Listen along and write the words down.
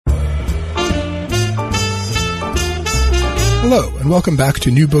Hello, and welcome back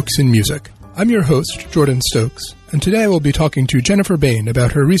to New Books in Music. I'm your host, Jordan Stokes, and today we'll be talking to Jennifer Bain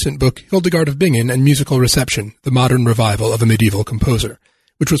about her recent book, Hildegard of Bingen and Musical Reception, The Modern Revival of a Medieval Composer,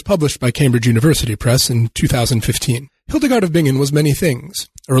 which was published by Cambridge University Press in 2015. Hildegard of Bingen was many things: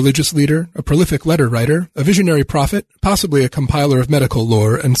 a religious leader, a prolific letter writer, a visionary prophet, possibly a compiler of medical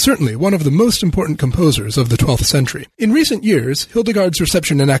lore, and certainly one of the most important composers of the 12th century. In recent years, Hildegard's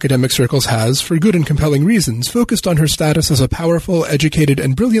reception in academic circles has, for good and compelling reasons, focused on her status as a powerful, educated,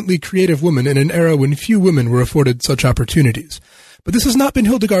 and brilliantly creative woman in an era when few women were afforded such opportunities. But this has not been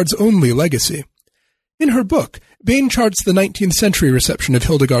Hildegard's only legacy. In her book, Bain charts the 19th century reception of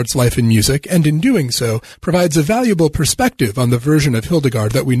Hildegard's life in music, and in doing so, provides a valuable perspective on the version of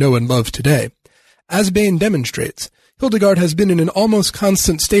Hildegard that we know and love today. As Bain demonstrates, Hildegard has been in an almost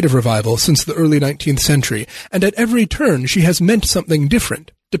constant state of revival since the early 19th century, and at every turn she has meant something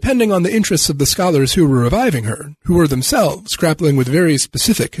different, depending on the interests of the scholars who were reviving her, who were themselves grappling with very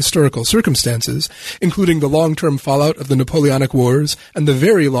specific historical circumstances, including the long-term fallout of the Napoleonic Wars and the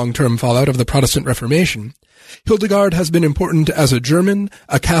very long-term fallout of the Protestant Reformation. Hildegard has been important as a German,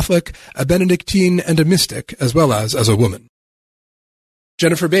 a Catholic, a Benedictine, and a mystic, as well as a woman.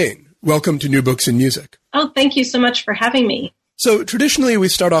 Jennifer Bain, welcome to New Books in Music. Oh, thank you so much for having me. So traditionally, we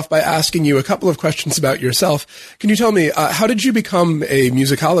start off by asking you a couple of questions about yourself. Can you tell me, how did you become a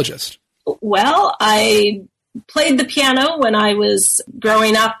musicologist? Well, I played the piano when I was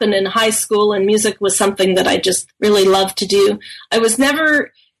growing up and in high school, and music was something that I just really loved to do. I was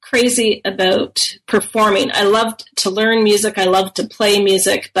never crazy about performing. I loved to learn music. I loved to play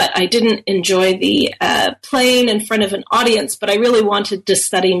music, but I didn't enjoy the playing in front of an audience, but I really wanted to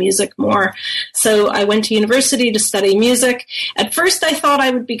study music more. So I went to university to study music. At first, I thought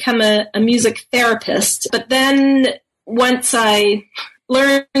I would become a music therapist, but then once I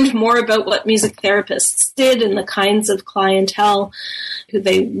learned more about what music therapists did and the kinds of clientele who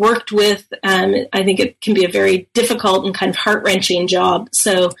they worked with, I think it can be a very difficult and kind of heart-wrenching job.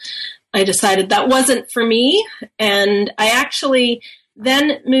 So I decided that wasn't for me, and I actually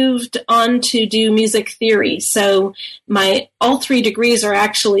then moved on to do music theory. So all three degrees are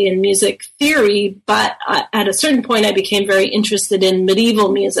actually in music theory, but at a certain point I became very interested in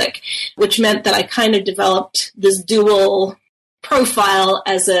medieval music, which meant that I kind of developed this dual profile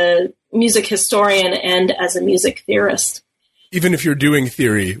as a music historian and as a music theorist. Even if you're doing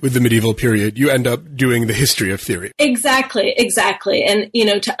theory with the medieval period, you end up doing the history of theory. Exactly. And,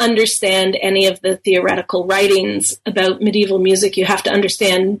 to understand any of the theoretical writings about medieval music, you have to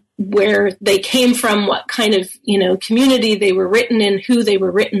understand where they came from, what kind of, community they were written in, who they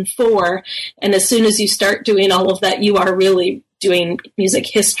were written for. And as soon as you start doing all of that, you are really doing music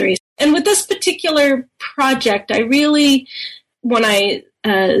history. And with this particular project, I really,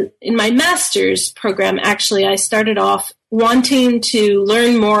 in my master's program, actually, I started off wanting to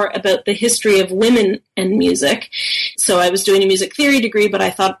learn more about the history of women and music. So I was doing a music theory degree, but I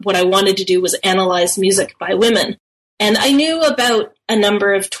thought what I wanted to do was analyze music by women. And I knew about a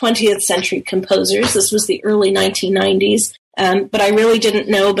number of 20th century composers. This was the early 1990s. But I really didn't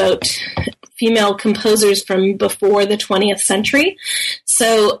know about female composers from before the 20th century.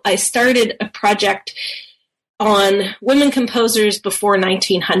 So I started a project on women composers before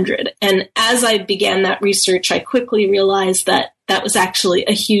 1900. And as I began that research, I quickly realized that that was actually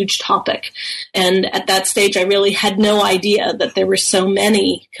a huge topic. And at that stage, I really had no idea that there were so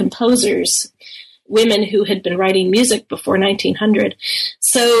many composers, women who had been writing music before 1900.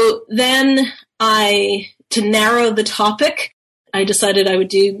 So then to narrow the topic, I decided I would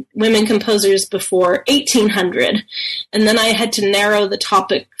do women composers before 1800. And then I had to narrow the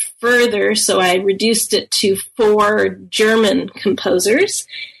topic further, so I reduced it to 4 German composers.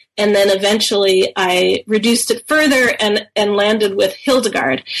 And then eventually I reduced it further and landed with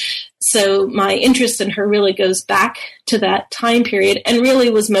Hildegard. So my interest in her really goes back to that time period and really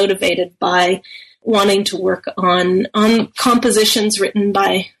was motivated by wanting to work on compositions written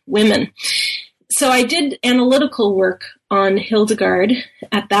by women. So I did analytical work on Hildegard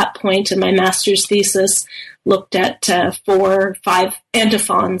at that point, and my master's thesis looked at 4 or 5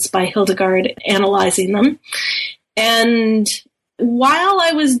 antiphons by Hildegard, analyzing them. And while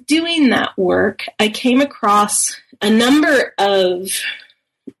I was doing that work, I came across a number of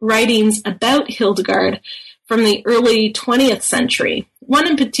writings about Hildegard from the early 20th century, one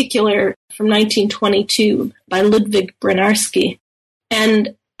in particular from 1922 by Ludwig Bryniarski.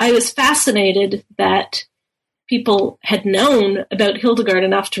 And I was fascinated that people had known about Hildegard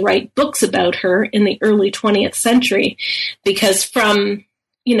enough to write books about her in the early 20th century, because from,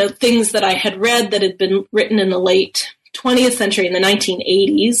 things that I had read that had been written in the late 20th century, in the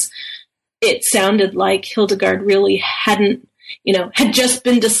 1980s, it sounded like Hildegard really hadn't had just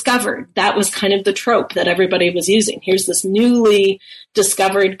been discovered. That was kind of the trope that everybody was using. Here's this newly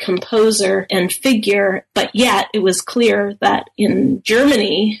discovered composer and figure, but yet it was clear that in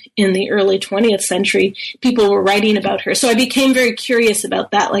Germany in the early 20th century, people were writing about her. So I became very curious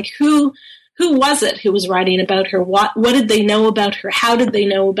about that. Like, who was it who was writing about her? What did they know about her? How did they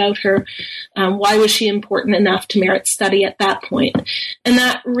know about her? Why was she important enough to merit study at that point? And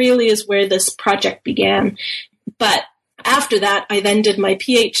that really is where this project began. But after that, I then did my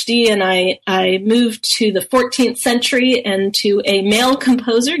PhD, and I moved to the 14th century and to a male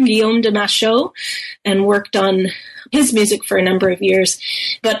composer, Guillaume de Machaut, and worked on his music for a number of years.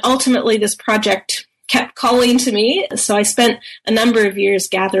 But ultimately, this project kept calling to me. So I spent a number of years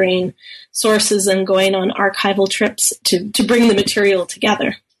gathering sources and going on archival trips to bring the material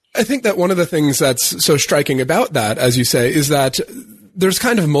together. I think that one of the things that's so striking about that, as you say, is that there's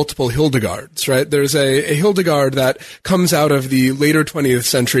kind of multiple Hildegards, right? There's a Hildegard that comes out of the later 20th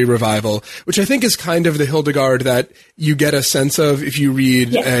century revival, which I think is kind of the Hildegard that you get a sense of if you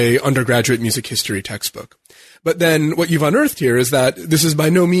read a undergraduate music history textbook. But then what you've unearthed here is that this is by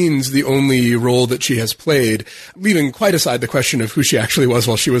no means the only role that she has played, leaving quite aside the question of who she actually was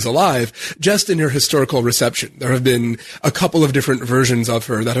while she was alive, just in her historical reception. There have been a couple of different versions of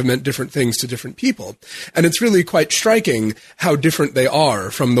her that have meant different things to different people. And it's really quite striking how different they are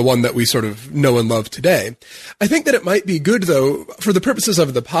from the one that we sort of know and love today. I think that it might be good, though, for the purposes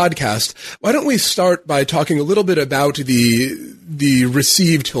of the podcast, why don't we start by talking a little bit about the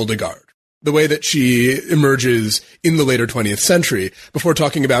received Hildegard, the way that she emerges in the later 20th century, before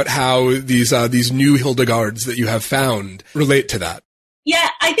talking about how these new Hildegards that you have found relate to that. Yeah,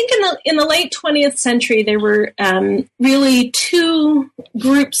 I think in the late 20th century, there were really two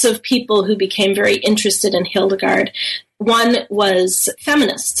groups of people who became very interested in Hildegard. One was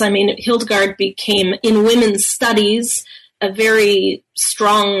feminists. I mean, Hildegard became, in women's studies, a very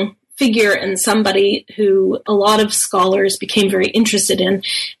strong figure and somebody who a lot of scholars became very interested in.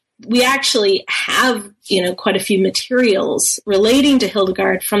 We actually have, quite a few materials relating to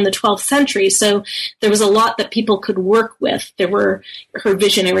Hildegard from the 12th century. So there was a lot that people could work with. There were her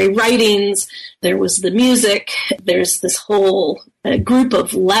visionary writings. There was the music. There's this whole group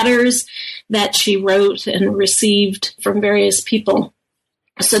of letters that she wrote and received from various people.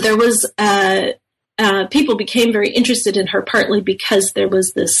 So there was, people became very interested in her partly because there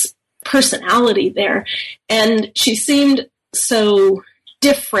was this personality there. And she seemed so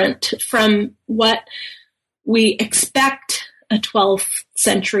different from what we expect a 12th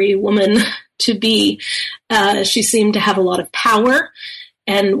century woman to be. She seemed to have a lot of power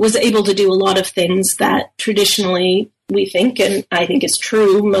and was able to do a lot of things that traditionally we think, and I think is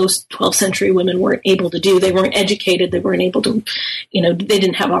true, most 12th century women weren't able to do. They weren't educated. They weren't able to, they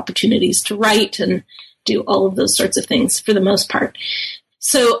didn't have opportunities to write and do all of those sorts of things for the most part.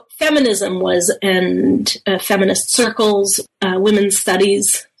 So feminism and feminist circles, women's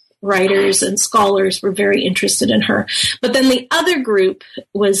studies writers and scholars were very interested in her. But then the other group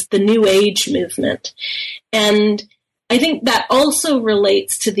was the New Age movement. And I think that also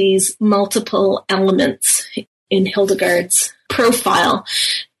relates to these multiple elements in Hildegard's profile.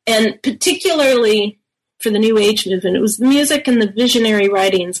 And particularly for the New Age movement, it was the music and the visionary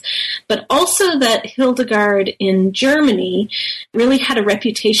writings, but also that Hildegard in Germany really had a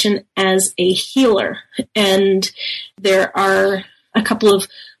reputation as a healer. And there are a couple of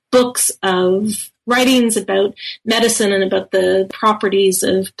books of writings about medicine and about the properties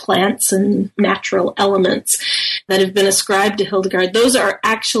of plants and natural elements that have been ascribed to Hildegard.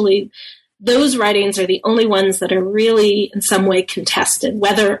 Those writings are the only ones that are really in some way contested,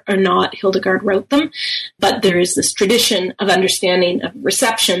 whether or not Hildegard wrote them. But there is this tradition of understanding of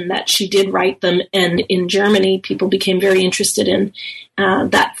reception that she did write them. And in Germany, people became very interested in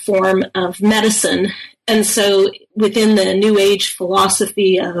that form of medicine. And so within the New Age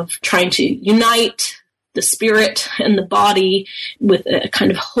philosophy of trying to unite the spirit and the body with a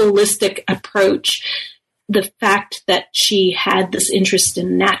kind of holistic approach, the fact that she had this interest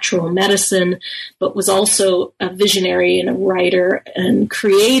in natural medicine, but was also a visionary and a writer and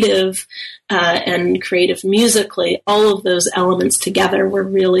creative musically, all of those elements together were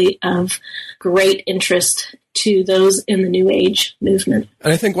really of great interest to those in the New Age movement.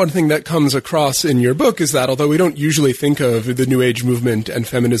 And I think one thing that comes across in your book is that although we don't usually think of the New Age movement and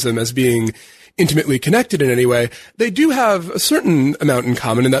feminism as being intimately connected in any way, they do have a certain amount in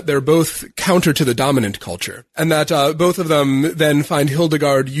common in that they're both counter to the dominant culture, and that both of them then find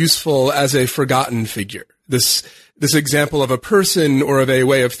Hildegard useful as a forgotten figure. This example of a person or of a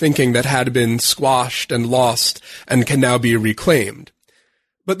way of thinking that had been squashed and lost and can now be reclaimed.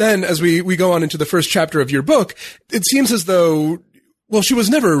 But then as we go on into the first chapter of your book, it seems as though, well, she was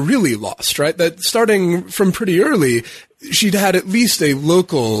never really lost, right? That starting from pretty early, she'd had at least a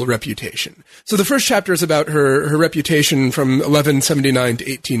local reputation. So the first chapter is about her reputation from 1179 to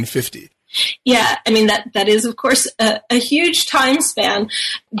 1850. Yeah, I mean, that is, of course, a huge time span,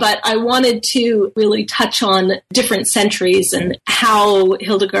 but I wanted to really touch on different centuries and how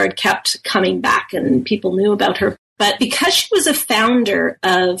Hildegard kept coming back and people knew about her. But because she was a founder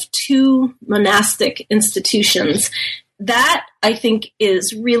of two monastic institutions, that, I think,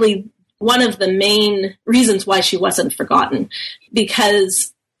 is really one of the main reasons why she wasn't forgotten.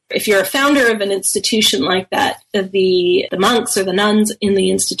 Because if you're a founder of an institution like that, the monks or the nuns in the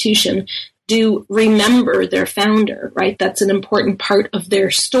institution do remember their founder, right? That's an important part of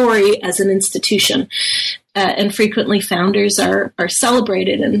their story as an institution. And frequently founders are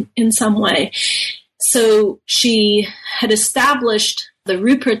celebrated in some way. So she had established the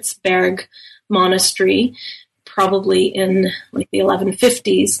Rupertsberg monastery probably in like the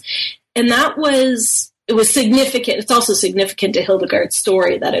 1150s. And it was significant. It's also significant to Hildegard's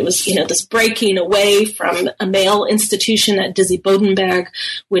story that it was, this breaking away from a male institution at Dizzy-Bodenberg,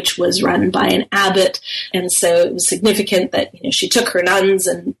 which was run by an abbot. And so it was significant that, she took her nuns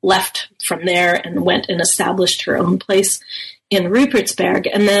and left from there and went and established her own place in Rupertsberg.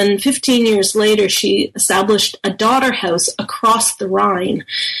 And then 15 years later, she established a daughter house across the Rhine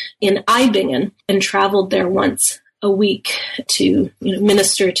in Bingen and traveled there once a week to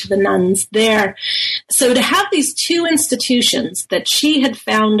minister to the nuns there. So to have these two institutions that she had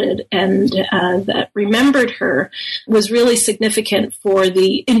founded and that remembered her was really significant for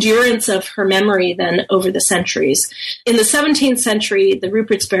the endurance of her memory then over the centuries. In the 17th century, the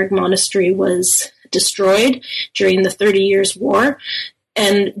Rupertsberg monastery was destroyed during the 30 Years' War,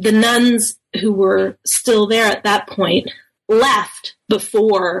 and the nuns who were still there at that point left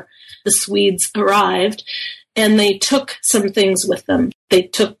before the Swedes arrived. And they took some things with them. They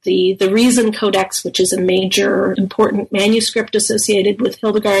took the Reason Codex, which is a major important manuscript associated with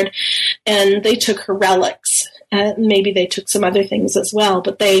Hildegard, and they took her relics. Maybe they took some other things as well,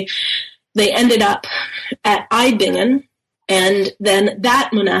 but they ended up at Bingen, and then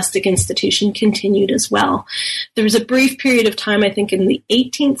that monastic institution continued as well. There was a brief period of time, I think, in the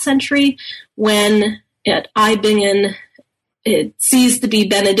 18th century when at Bingen it ceased to be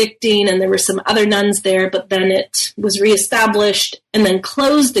Benedictine, and there were some other nuns there, but then it was reestablished and then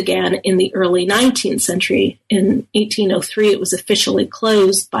closed again in the early 19th century. In 1803, it was officially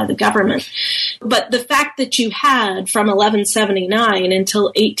closed by the government. But the fact that you had from 1179 until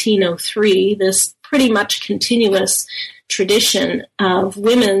 1803, this pretty much continuous tradition of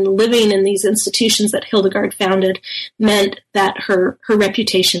women living in these institutions that Hildegard founded meant that her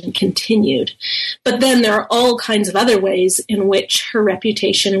reputation continued. But then there are all kinds of other ways in which her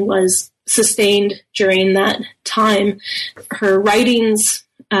reputation was sustained during that time. Her writings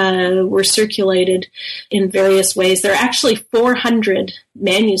were circulated in various ways. There are actually 400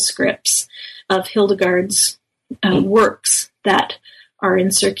 manuscripts of Hildegard's works that are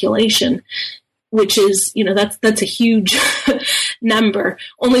in circulation, which is, that's a huge number.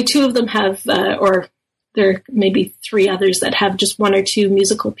 Only two of them have, or there may be three others that have just one or two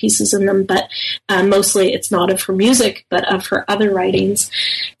musical pieces in them, but mostly it's not of her music, but of her other writings.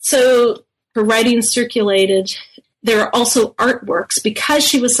 So her writings circulated. There are also artworks. Because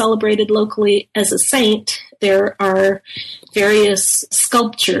she was celebrated locally as a saint, there are various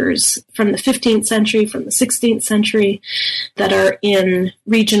sculptures from the 15th century, from the 16th century that are in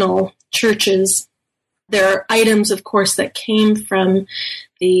regional churches. There are items, of course, that came from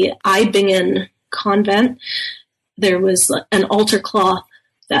the Bingen convent. There was an altar cloth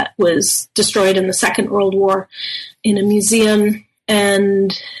that was destroyed in the Second World War in a museum,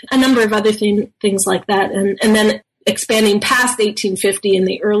 and a number of other things like that. And then expanding past 1850 in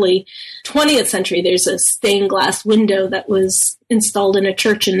the early 20th century, there's a stained glass window that was installed in a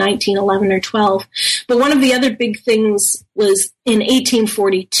church in 1911 or 12. But one of the other big things was in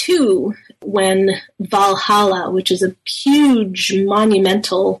 1842 when Valhalla, which is a huge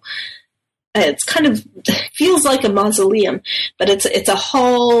monumental, it's kind of feels like a mausoleum, but it's a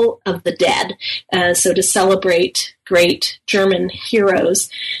hall of the dead. So to celebrate great German heroes,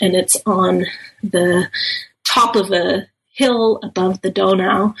 and it's on the top of a hill above the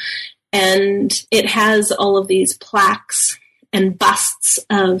Donau, and it has all of these plaques and busts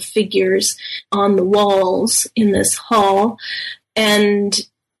of figures on the walls in this hall, and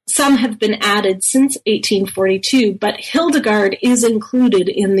some have been added since 1842, but Hildegard is included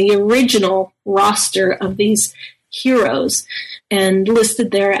in the original roster of these heroes and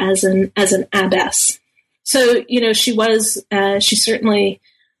listed there as an abbess. So, she certainly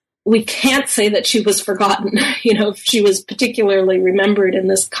we can't say that she was forgotten. She was particularly remembered in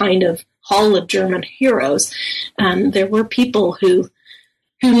this kind of Hall of German Heroes. There were people who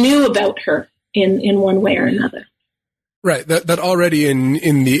knew about her in one way or another. Right. That already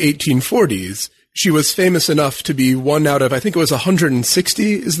in the 1840s, she was famous enough to be one out of, I think it was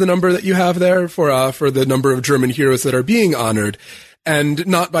 160 is the number that you have there for the number of German heroes that are being honored. And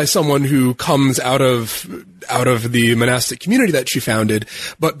not by someone who comes out of the monastic community that she founded,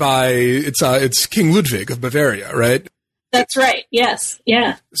 but by it's King Ludwig of Bavaria, right? That's right. Yes.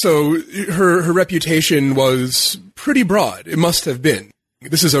 Yeah. So her reputation was pretty broad. It must have been.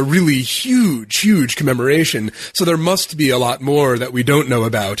 This is a really huge commemoration. So there must be a lot more that we don't know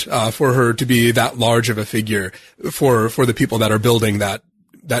about for her to be that large of a figure for the people that are building that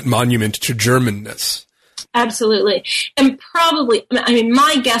monument to Germanness. Absolutely. And probably,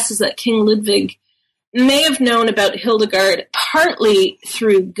 my guess is that King Ludwig may have known about Hildegard partly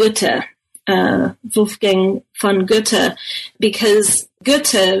through Goethe, Wolfgang von Goethe, because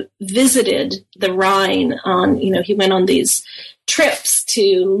Goethe visited the Rhine he went on these trips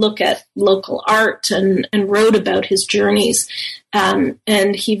to look at local art and wrote about his journeys.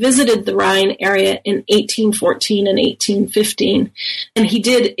 And he visited the Rhine area in 1814 and 1815, and he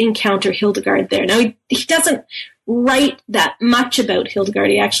did encounter Hildegard there. Now, he doesn't write that much about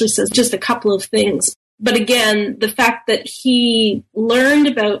Hildegard. He actually says just a couple of things. But again, the fact that he learned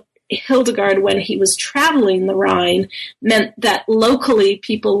about Hildegard when he was traveling the Rhine meant that locally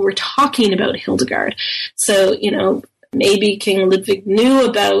people were talking about Hildegard. So, maybe King Ludwig knew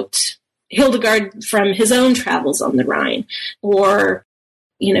about Hildegard from his own travels on the Rhine, or,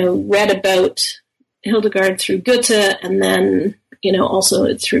 read about Hildegard through Goethe, and then,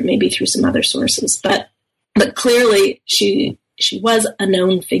 also through some other sources. But clearly she was a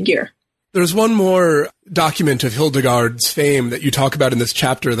known figure. There's one more document of Hildegard's fame that you talk about in this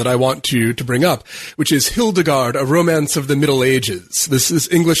chapter that I want to bring up, which is Hildegard, A Romance of the Middle Ages. This is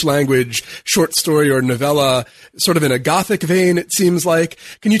English language short story or novella, sort of in a Gothic vein, it seems like.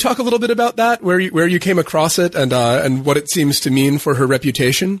 Can you talk a little bit about that, where you came across it and what it seems to mean for her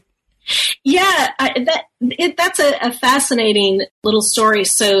reputation? Yeah, that's a fascinating little story.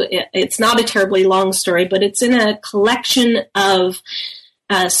 So it's not a terribly long story, but it's in a collection of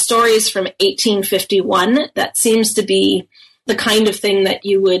stories from 1851 that seems to be the kind of thing that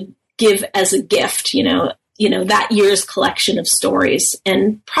you would give as a gift, that year's collection of stories,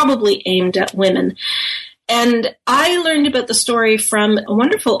 and probably aimed at women. And I learned about the story from a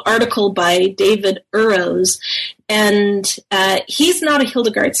wonderful article by David Urrows. And he's not a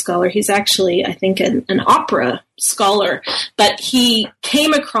Hildegard scholar. He's actually, I think, an opera scholar. But he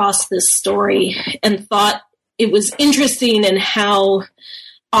came across this story and thought it was interesting in how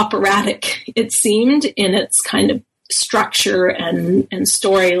operatic it seemed in its kind of structure and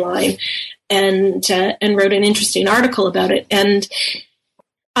storyline, and wrote an interesting article about it. And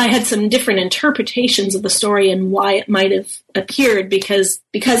I had some different interpretations of the story and why it might have appeared, because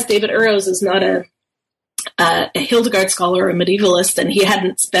David Urrows is not a Hildegard scholar or a medievalist, and he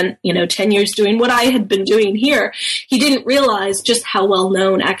hadn't spent 10 years doing what I had been doing here. He didn't realize just how well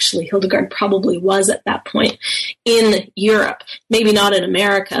known actually Hildegard probably was at that point in Europe, maybe not in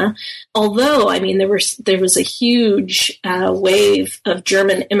America. Although, there was a huge wave of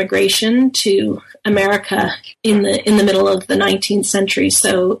German immigration to America in the middle of the 19th century.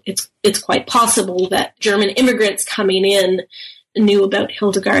 So it's quite possible that German immigrants coming in knew about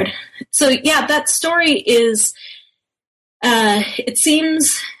Hildegard. So yeah, that story is, it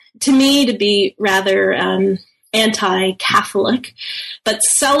seems to me to be rather anti-Catholic, but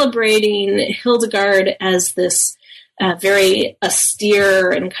celebrating Hildegard as this very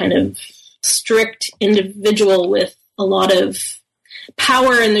austere and kind of strict individual with a lot of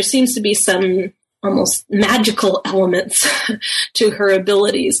power, and there seems to be some almost magical elements to her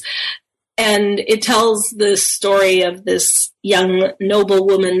abilities. And it tells the story of this young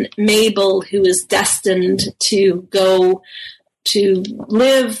noblewoman, Mabel, who is destined to go to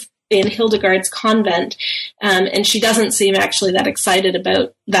live in Hildegard's convent. And she doesn't seem actually that excited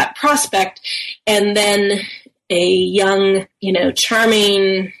about that prospect. And then a young,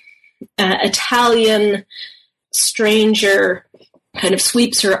 charming Italian stranger kind of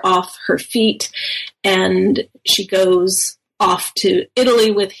sweeps her off her feet, and she goes off to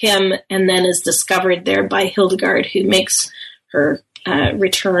Italy with him, and then is discovered there by Hildegard, who makes her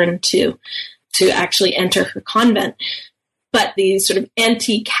return to actually enter her convent. But the sort of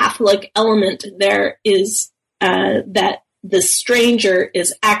anti-Catholic element there is that the stranger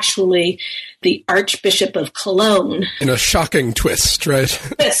is actually the Archbishop of Cologne. In a shocking twist, right?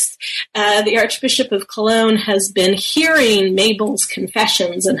 The Archbishop of Cologne has been hearing Mabel's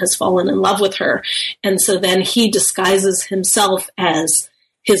confessions and has fallen in love with her. And so then he disguises himself as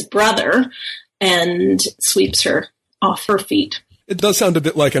his brother and sweeps her off her feet. It does sound a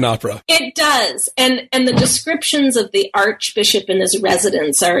bit like an opera. It does. And the descriptions of the Archbishop and his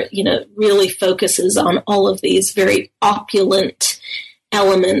residence are, really focuses on all of these very opulent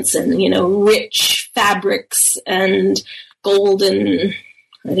elements and, rich fabrics and golden,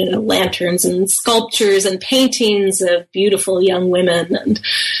 lanterns and sculptures and paintings of beautiful young women. And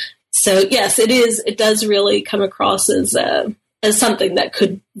so, yes, it does really come across as something that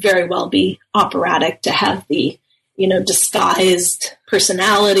could very well be operatic, to have the disguised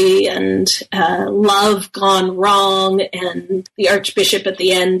personality and love gone wrong, and the Archbishop at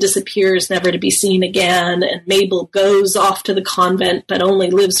the end disappears, never to be seen again, and Mabel goes off to the convent but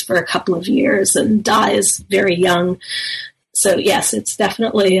only lives for a couple of years and dies very young. So yes, it's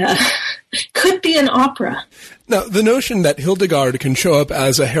definitely could be an opera. Now, the notion that Hildegard can show up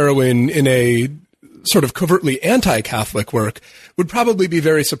as a heroine in a sort of covertly anti-Catholic work would probably be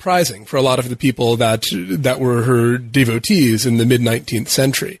very surprising for a lot of the people that were her devotees in the mid-19th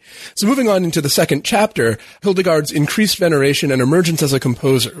century. So moving on into the second chapter, Hildegard's increased veneration and emergence as a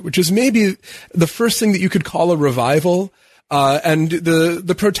composer, which is maybe the first thing that you could call a revival. And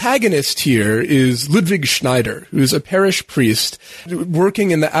the protagonist here is Ludwig Schneider, who's a parish priest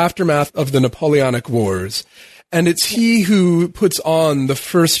working in the aftermath of the Napoleonic Wars. And it's he who puts on the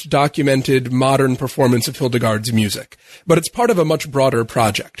first documented modern performance of Hildegard's music. But it's part of a much broader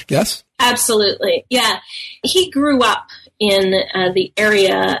project, yes? Absolutely, yeah. He grew up in the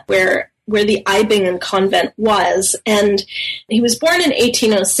area where the Bingen convent was, and he was born in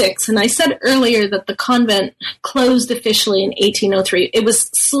 1806. And I said earlier that the convent closed officially in 1803. It was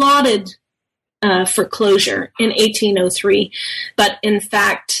slotted for closure in 1803, but in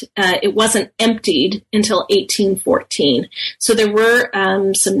fact, it wasn't emptied until 1814. So there were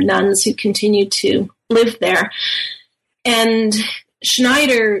some nuns who continued to live there. And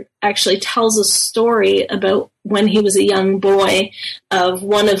Schneider actually tells a story about when he was a young boy of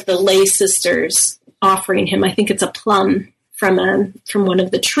one of the lay sisters offering him, I think it's a plum from one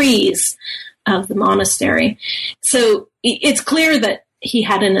of the trees of the monastery. So it's clear that he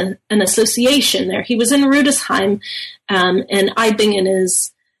had an association there. He was in Rudesheim, and Bingen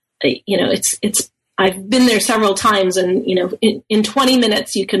is, I've been there several times, and, in 20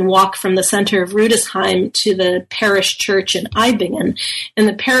 minutes you can walk from the center of Rudesheim to the parish church in Bingen, and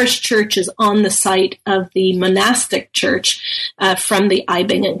the parish church is on the site of the monastic church from the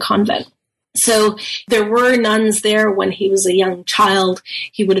Bingen convent. So there were nuns there when he was a young child.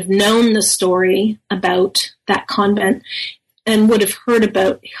 He would have known the story about that convent and would have heard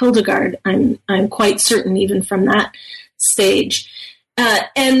about Hildegard, I'm quite certain, even from that stage.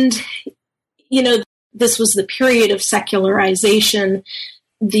 This was the period of secularization.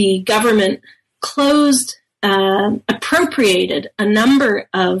 The government appropriated a number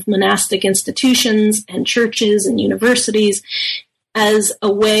of monastic institutions and churches and universities as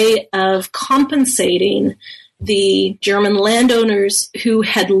a way of compensating the German landowners who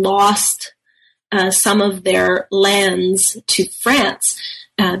had lost some of their lands to France,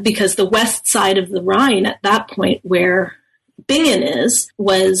 because the west side of the Rhine at that point, where Bingen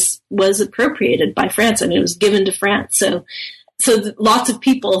was appropriated by France, and it was given to France. So lots of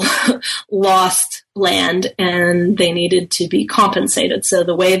people lost land, and they needed to be compensated. So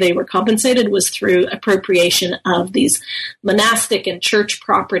the way they were compensated was through appropriation of these monastic and church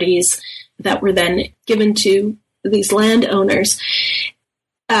properties that were then given to these landowners.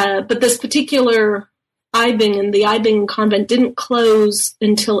 But this particular the Bingen convent didn't close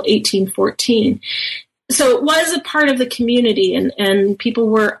until 1814. So it was a part of the community, and people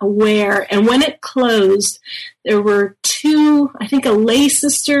were aware. And when it closed, there were two, I think a lay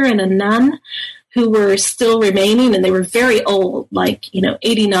sister and a nun, who were still remaining, and they were very old, like,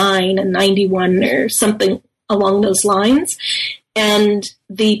 89 and 91 or something along those lines. And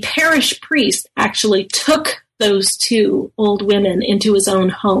the parish priest actually took those two old women into his own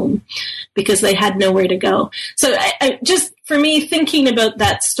home because they had nowhere to go. So I just, for me, thinking about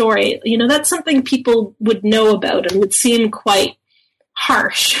that story, that's something people would know about and would seem quite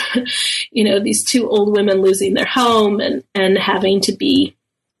harsh. These two old women losing their home and having to be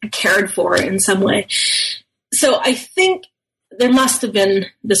cared for in some way. So I think there must have been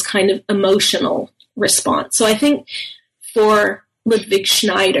this kind of emotional response. So I think for Ludwig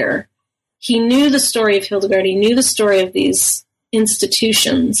Schneider, he knew the story of Hildegard, he knew the story of these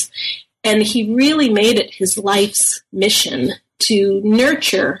institutions, And he really made it his life's mission to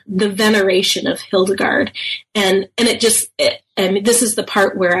nurture the veneration of Hildegard. And this is the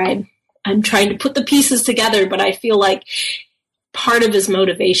part where I'm trying to put the pieces together, but I feel like part of his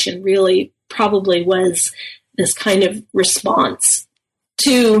motivation really probably was this kind of response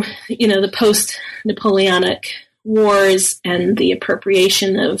to, the post-Napoleonic wars and the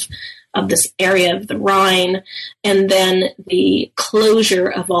appropriation of this area of the Rhine, and then the closure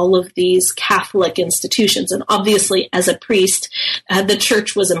of all of these Catholic institutions. And obviously, as a priest, the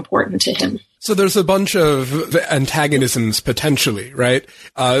church was important to him. So there's a bunch of antagonisms potentially, right?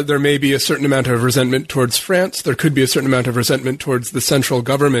 There may be a certain amount of resentment towards France. There could be a certain amount of resentment towards the central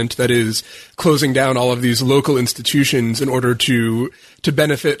government that is closing down all of these local institutions in order to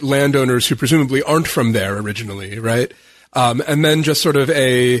benefit landowners who presumably aren't from there originally, right? And then just sort of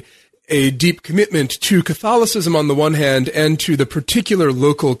a deep commitment to Catholicism on the one hand and to the particular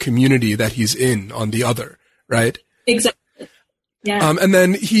local community that he's in on the other, right? Exactly. Yeah. And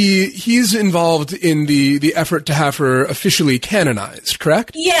then he's involved in the effort to have her officially canonized,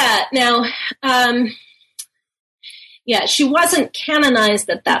 correct? Yeah. Now, she wasn't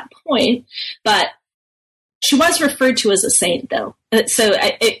canonized at that point, but she was referred to as a saint, though. So,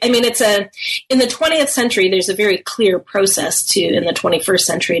 it's in the 20th century, there's a very clear process in the 21st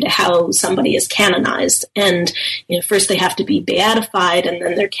century to how somebody is canonized. And, first they have to be beatified and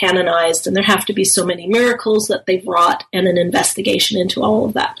then they're canonized, and there have to be so many miracles that they've wrought and an investigation into all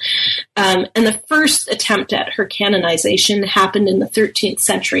of that. And the first attempt at her canonization happened in the 13th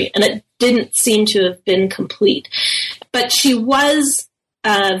century, and it didn't seem to have been complete. But she was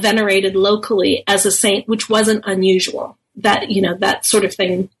venerated locally as a saint, which wasn't unusual. That sort of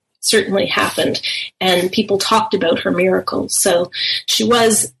thing certainly happened, and people talked about her miracles. So she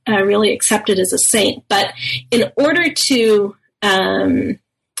was really accepted as a saint. But in order to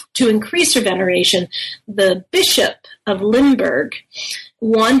increase her veneration, the Bishop of Limburg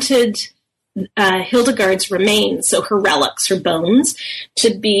wanted Hildegard's remains, so her relics, her bones,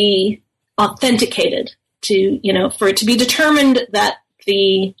 to be authenticated, for it to be determined that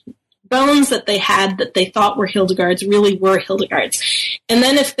the bones that they had that they thought were Hildegard's really were Hildegard's. And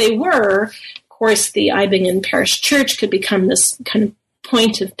then if they were, of course, the Bingen parish church could become this kind of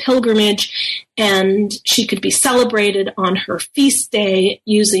point of pilgrimage, and she could be celebrated on her feast day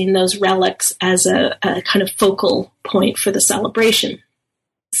using those relics as a kind of focal point for the celebration.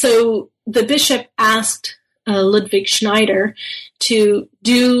 So the bishop asked Ludwig Schneider to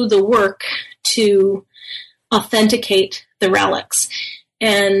do the work to authenticate the relics.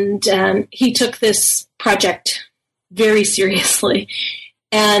 And he took this project very seriously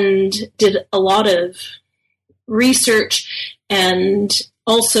and did a lot of research and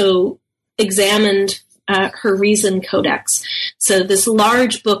also examined her Reason Codex. So this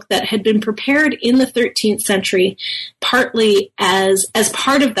large book that had been prepared in the 13th century, partly as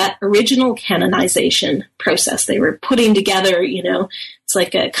part of that original canonization process. They were putting together, it's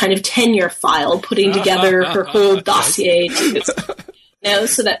like a kind of tenure file, putting together her whole dossier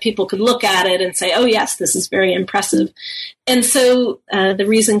so that people could look at it and say, oh, yes, this is very impressive. And so the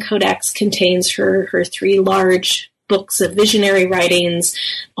Reason Codex contains her three large books of visionary writings,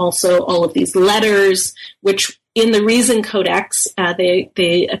 also all of these letters, which in the Reason Codex,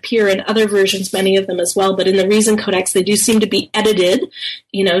 they appear in other versions, many of them as well, but in the Reason Codex, they do seem to be edited,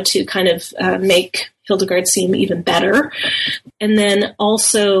 to kind of make Hildegard seem even better. And then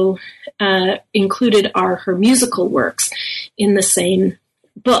also included are her musical works in the same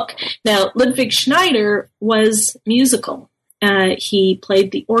book. Now, Ludwig Schneider was musical. He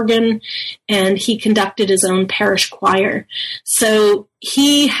played the organ and he conducted his own parish choir. So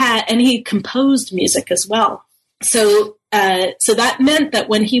he composed music as well. So that meant that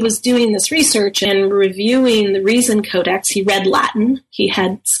when he was doing this research and reviewing the Reason Codex, he read Latin. He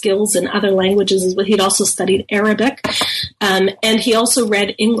had skills in other languages as well. He'd also studied Arabic, and he also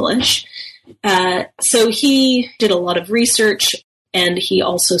read English. So he did a lot of research, and he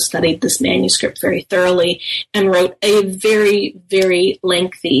also studied this manuscript very thoroughly and wrote a very, very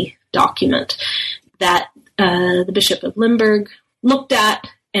lengthy document that the Bishop of Limburg looked at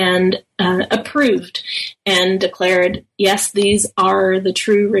and approved and declared, yes, these are the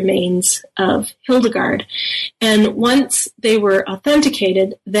true remains of Hildegard. And once they were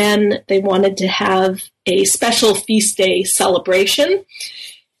authenticated, then they wanted to have a special feast day celebration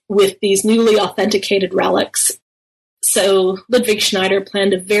with these newly authenticated relics. So Ludwig Schneider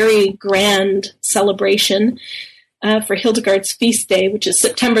planned a very grand celebration for Hildegard's feast day, which is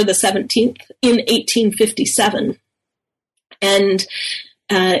September the 17th in 1857. And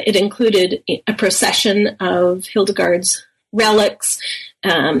it included a procession of Hildegard's relics,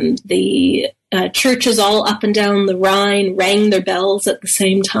 The churches all up and down the Rhine rang their bells at the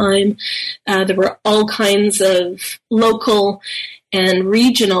same time. There were all kinds of local and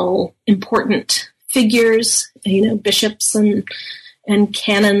regional important figures, bishops and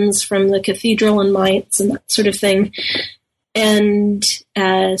canons from the cathedral in Mainz and that sort of thing, and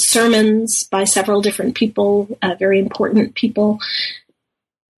sermons by several different people, very important people.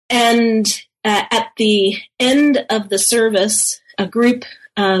 And at the end of the service, a group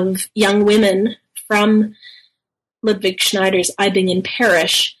of young women from Ludwig Schneider's Bingen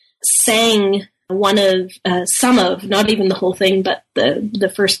parish sang some of, not even the whole thing, but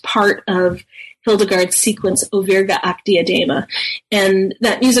the first part of Hildegard's sequence, O Virga ac Diadema. And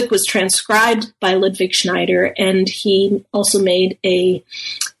that music was transcribed by Ludwig Schneider, and he also made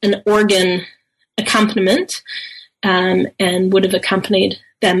an organ accompaniment and would have accompanied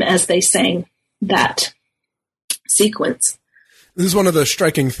them as they sang that sequence. This is one of the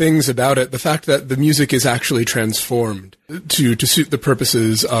striking things about it, the fact that the music is actually transformed to suit the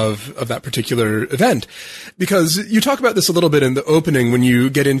purposes of that particular event. Because you talk about this a little bit in the opening when you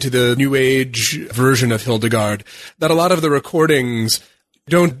get into the New Age version of Hildegard, that a lot of the recordings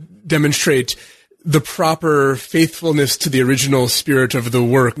don't demonstrate the proper faithfulness to the original spirit of the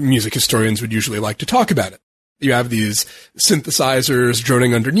work. Music historians would usually like to talk about it. You have these synthesizers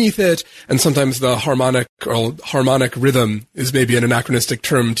droning underneath it, and sometimes the harmonic rhythm is maybe an anachronistic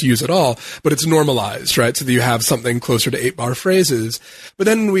term to use at all, but it's normalized, right? So that you have something closer to 8-bar phrases. But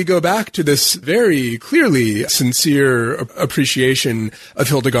then we go back to this very clearly sincere appreciation of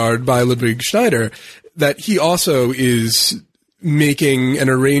Hildegard by Ludwig Schneider, that he also is making an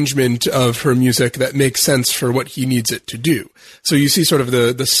arrangement of her music that makes sense for what he needs it to do. So you see sort of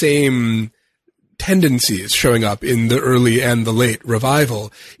the same tendencies showing up in the early and the late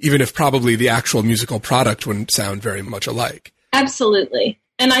revival, even if probably the actual musical product wouldn't sound very much alike. Absolutely.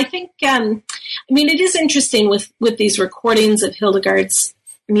 And I think, it is interesting with these recordings of Hildegard's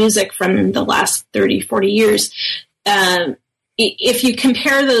music from the last 30, 40 years. If you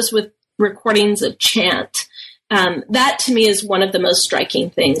compare those with recordings of chant, that to me is one of the most striking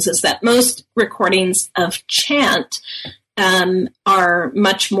things, is that most recordings of chant are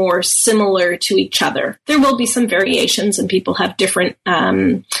much more similar to each other. There will be some variations, and people have different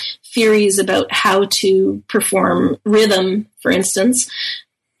theories about how to perform rhythm, for instance,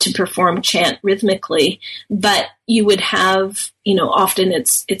 to perform chant rhythmically. But you would have, often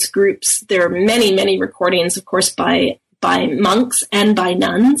it's groups. There are many, many recordings, of course, by monks and by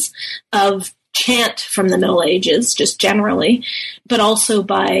nuns of chant from the Middle Ages, just generally, but also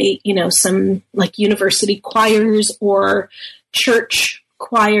by, some like university choirs or church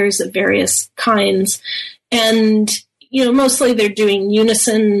choirs of various kinds. And, mostly they're doing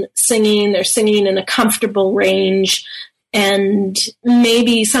unison singing, they're singing in a comfortable range, and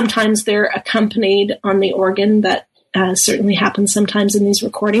maybe sometimes they're accompanied on the organ. That certainly happens sometimes in these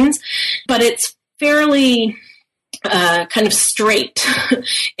recordings, but it's fairly kind of straight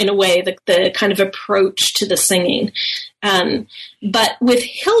in a way, the kind of approach to the singing. But with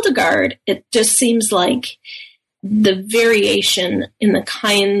Hildegard, it just seems like the variation in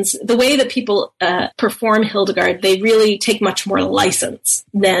the way that people perform Hildegard, they really take much more license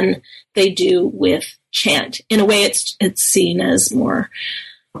than they do with chant. In a way, it's seen as more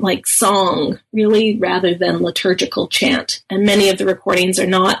like song, really, rather than liturgical chant. And many of the recordings are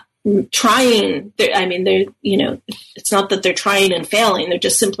not trying. It's not that they're trying and failing. They're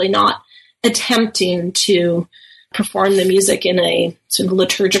just simply not attempting to perform the music in a sort of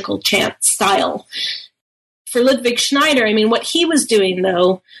liturgical chant style. For Ludwig Schneider, what he was doing,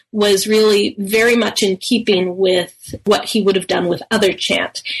 though, was really very much in keeping with what he would have done with other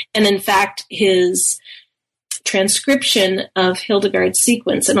chant. And in fact, his transcription of Hildegard's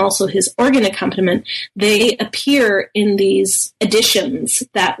sequence and also his organ accompaniment, they appear in these editions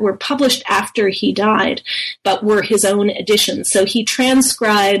that were published after he died, but were his own editions. So he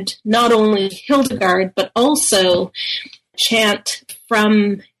transcribed not only Hildegard, but also chant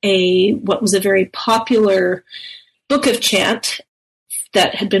from what was a very popular book of chant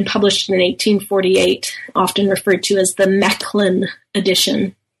that had been published in 1848, often referred to as the Mechlin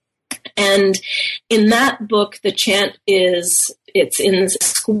edition. And in that book, the chant it's in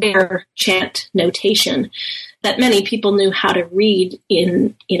square chant notation that many people knew how to read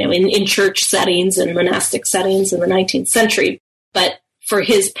in church settings and monastic settings in the 19th century. But for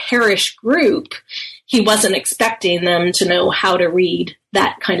his parish group, he wasn't expecting them to know how to read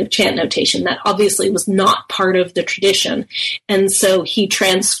that kind of chant notation. That obviously was not part of the tradition. And so he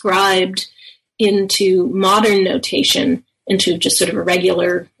transcribed into modern notation, into just sort of a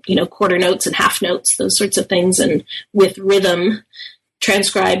regular, quarter notes and half notes, those sorts of things, and with rhythm,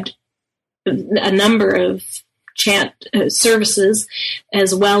 transcribed a number of chant services,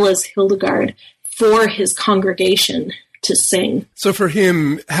 as well as Hildegard, for his congregation to sing. So for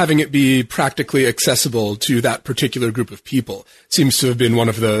him, having it be practically accessible to that particular group of people seems to have been one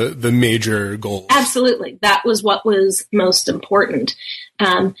of the major goals. Absolutely. That was what was most important.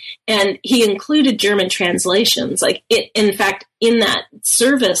 And he included German translations. In fact, in that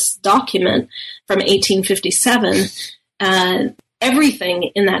service document from 1857, everything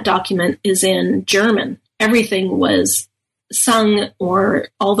in that document is in German. Everything was sung, or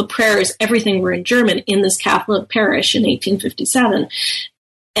all the prayers, everything were in German in this Catholic parish in 1857.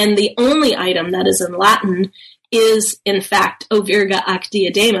 And the only item that is in Latin is, in fact, O Virga ac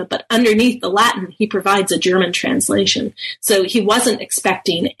Diadema, but underneath the Latin, he provides a German translation. So he wasn't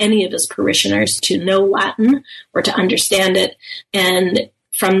expecting any of his parishioners to know Latin or to understand it. And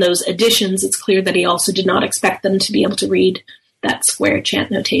from those additions, it's clear that he also did not expect them to be able to read that square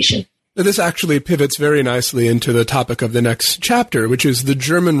chant notation. Now, this actually pivots very nicely into the topic of the next chapter, which is the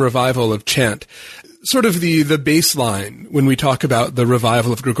German revival of chant. Sort of the baseline when we talk about the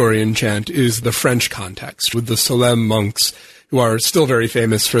revival of Gregorian chant is the French context, with the Solesmes monks, who are still very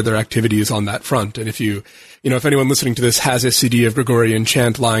famous for their activities on that front. And if if anyone listening to this has a CD of Gregorian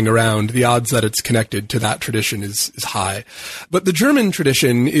chant lying around, the odds that it's connected to that tradition is high. But the German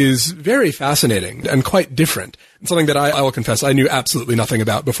tradition is very fascinating and quite different, and something that I will confess I knew absolutely nothing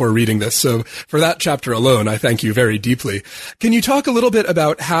about before reading this. So for that chapter alone, I thank you very deeply. Can you talk a little bit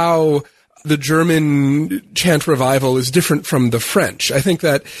about how the German chant revival is different from the French? I think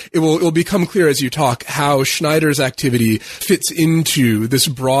that it will become clear as you talk how Schneider's activity fits into this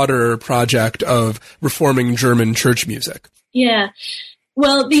broader project of reforming German church music. Yeah.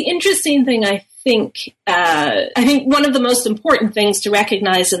 Well, the interesting thing, I think one of the most important things to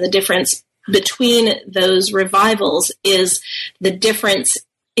recognize in the difference between those revivals is the difference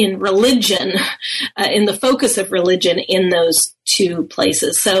in religion, in the focus of religion in those two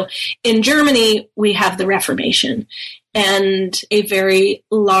places. So in Germany, we have the Reformation and a very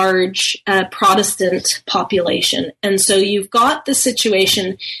large Protestant population. And so you've got the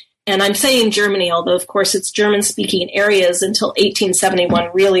situation, and I'm saying Germany, although of course it's German-speaking areas until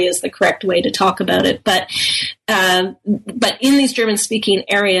 1871 really is the correct way to talk about it. But in these German-speaking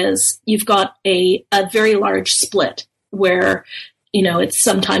areas, you've got a very large split where it's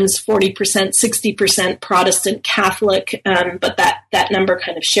sometimes 40%, 60% Protestant Catholic, but that number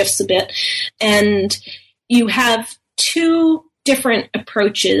kind of shifts a bit. And you have two different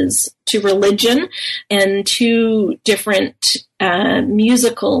approaches to religion and two different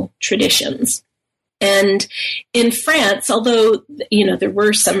musical traditions. And in France, although, there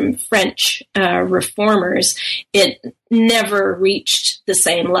were some French reformers, it never reached the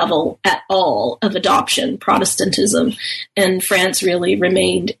same level at all of adoption, Protestantism, and France really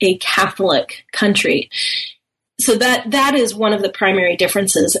remained a Catholic country. So that is one of the primary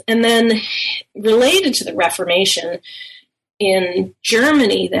differences. And then related to the Reformation in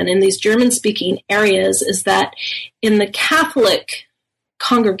Germany, then in these German-speaking areas, is that in the Catholic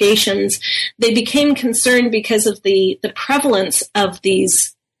congregations, they became concerned because of the prevalence of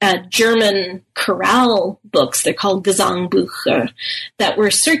these German chorale books, they're called Gesangbucher, that were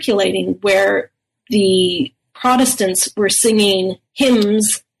circulating where the Protestants were singing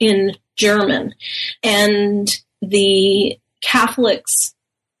hymns in German. And the Catholics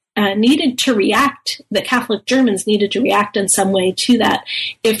needed to react, the Catholic Germans needed to react in some way to that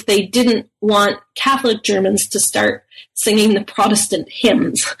if they didn't want Catholic Germans to start singing the Protestant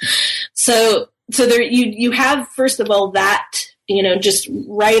hymns. So there you have, first of all, that, just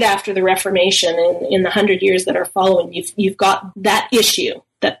right after the Reformation in the 100 years that are following, you've got that issue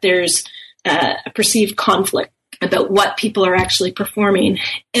that there's a perceived conflict about what people are actually performing.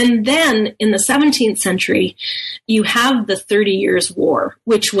 And then in the 17th century, you have the 30 Years' War,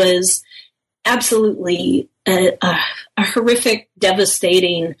 which was absolutely a horrific,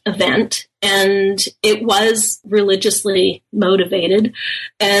 devastating event. And it was religiously motivated,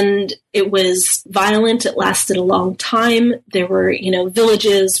 and it was violent. It lasted a long time. There were,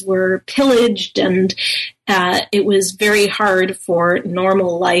 villages were pillaged, and it was very hard for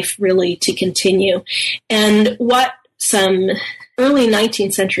normal life really to continue. And what some early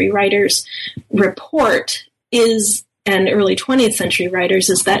 19th century writers report is, and early 20th century writers,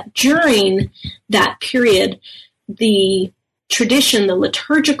 is that during that period, the tradition, the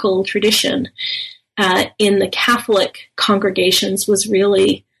liturgical tradition in the Catholic congregations was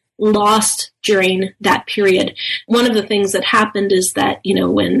really lost during that period. One of the things that happened is that,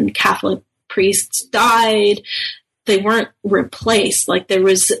 when Catholic priests died, they weren't replaced. Like there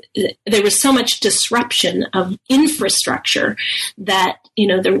was so much disruption of infrastructure that,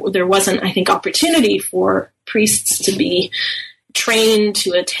 there wasn't, I think, opportunity for priests to be trained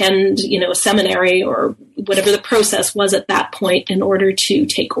to attend, a seminary or whatever the process was at that point in order to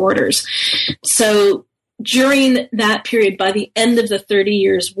take orders. So during that period, by the end of the 30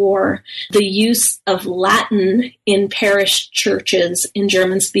 Years' War, the use of Latin in parish churches, in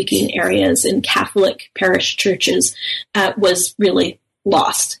German-speaking areas, in Catholic parish churches, was really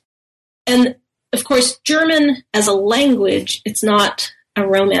lost. And, of course, German as a language, it's not a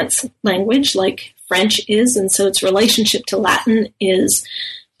Romance language like French is, and so its relationship to Latin is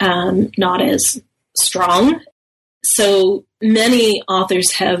not as strong. So many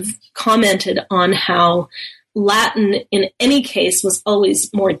authors have commented on how Latin, in any case, was always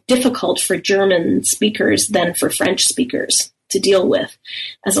more difficult for German speakers than for French speakers to deal with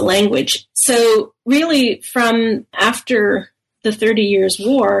as a language. So really, from after the 30 Years'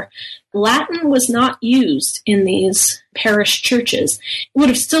 War, Latin was not used in these parish churches. It would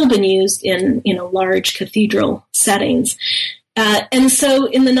have still been used in, large cathedral settings. And so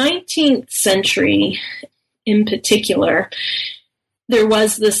in the 19th century, in particular, there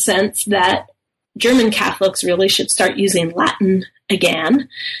was the sense that German Catholics really should start using Latin again.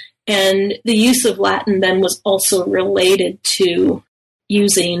 And the use of Latin then was also related to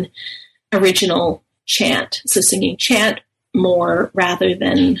using original chant. So singing chant more rather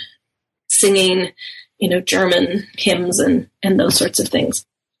than singing, German hymns and those sorts of things.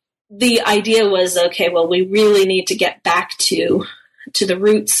 The idea was, okay, well, we really need to get back to the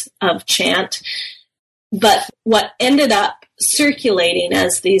roots of chant. But what ended up circulating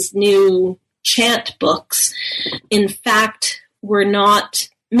as these new chant books, in fact, were not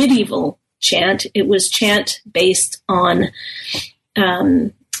medieval chant. It was chant based on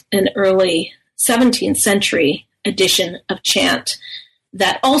an early 17th century edition of chant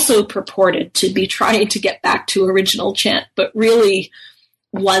that also purported to be trying to get back to original chant, but really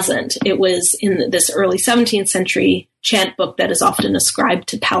wasn't. It was in this early 17th century chant book that is often ascribed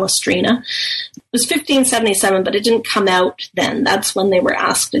to Palestrina. It was 1577, but it didn't come out then. That's when they were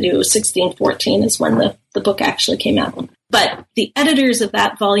asked to do. 1614 is when the book actually came out. But the editors of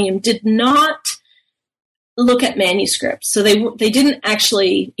that volume did not look at manuscripts. So they didn't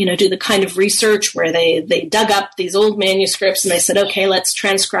actually, do the kind of research where they dug up these old manuscripts and they said, okay, let's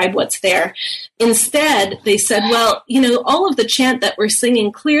transcribe what's there. Instead, they said, well, all of the chant that we're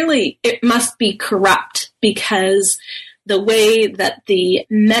singing, clearly it must be corrupt because the way that the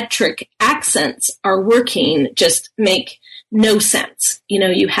metric accents are working just make no sense.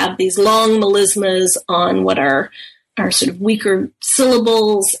 You have these long melismas on what are sort of weaker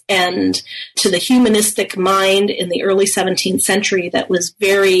syllables, and to the humanistic mind in the early 17th century that was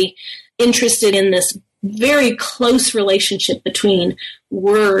very interested in this very close relationship between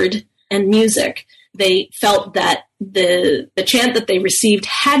word and music, they felt that the chant that they received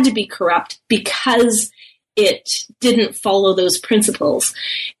had to be corrupt because it didn't follow those principles.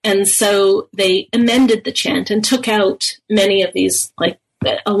 And so they amended the chant and took out many of these, like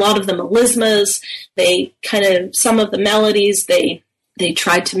a lot of the melismas. They some of the melodies, they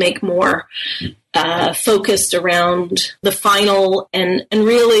tried to make more focused around the final and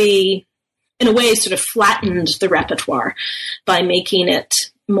really, in a way, sort of flattened the repertoire by making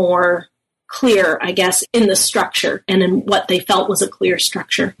it more clear, I guess, in the structure and in what they felt was a clear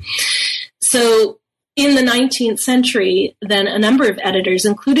structure. So in the 19th century, then a number of editors,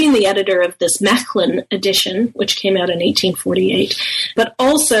 including the editor of this Mechlin edition, which came out in 1848, but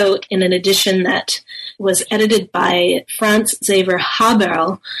also in an edition that was edited by Franz Xaver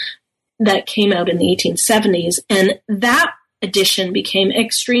Haberl that came out in the 1870s. And that edition became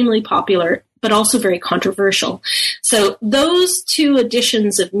extremely popular, but also very controversial. So those two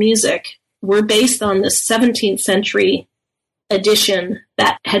editions of music were based on the 17th century edition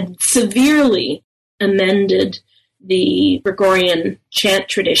that had severely amended the Gregorian chant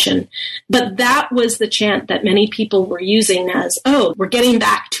tradition. But that was the chant that many people were using as, oh, we're getting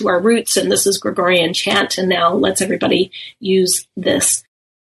back to our roots and this is Gregorian chant and now let's everybody use this.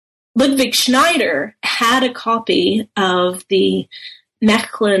 Ludwig Schneider had a copy of the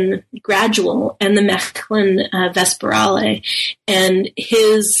Mechlin Gradual and the Mechlin Vesperale, and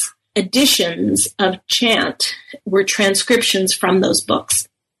his editions of chant were transcriptions from those books.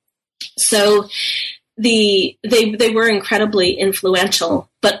 So they were incredibly influential,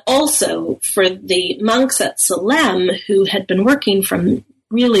 but also for the monks at Salem who had been working from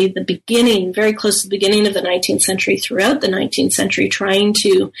really the beginning, very close to the beginning of the 19th century, throughout the 19th century, trying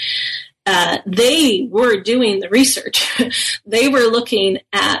to, they were doing the research. They were looking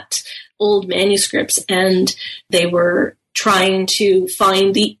at old manuscripts, and they were trying to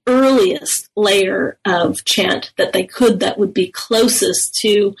find the earliest layer of chant that they could that would be closest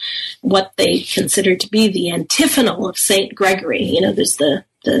to what they considered to be the antiphonal of St. Gregory. You know, there's the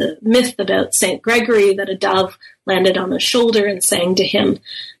myth about St. Gregory that a dove landed on his shoulder and sang to him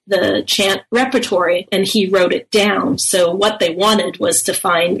the chant repertory, and he wrote it down. So what they wanted was to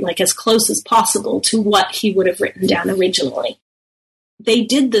find like as close as possible to what he would have written down originally. They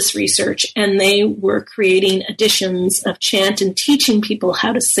did this research, and they were creating editions of chant and teaching people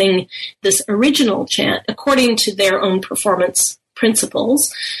how to sing this original chant according to their own performance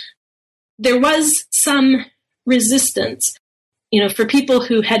principles. There was some resistance, you know, for people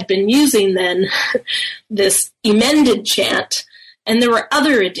who had been using then this emended chant, and there were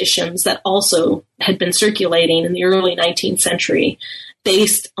other editions that also had been circulating in the early 19th century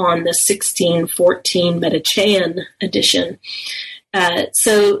based on the 1614 Medicean edition.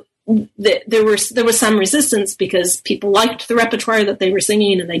 So there was some resistance because people liked the repertoire that they were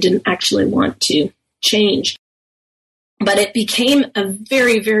singing and they didn't actually want to change. But it became a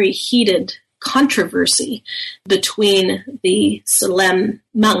very, very heated controversy between the Salem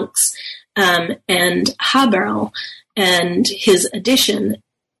monks and Haberl and his edition,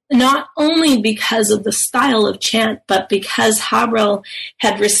 not only because of the style of chant, but because Haberl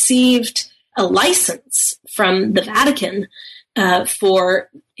had received a license from the Vatican for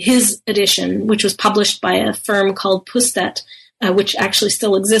his edition, which was published by a firm called Pustet, which actually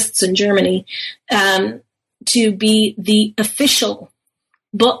still exists in Germany, to be the official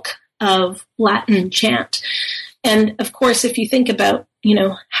book of Latin chant. And of course, if you think about, you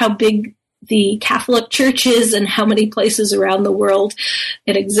know, how big the Catholic Church is and how many places around the world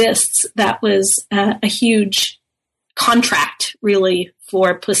it exists, that was a huge contract, really,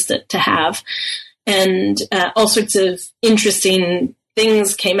 for Pustet to have. And all sorts of interesting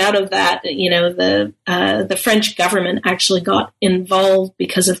things came out of that. You know, the French government actually got involved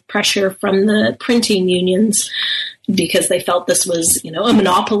because of pressure from the printing unions, because they felt this was, you know, a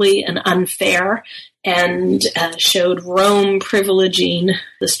monopoly and unfair, and showed Rome privileging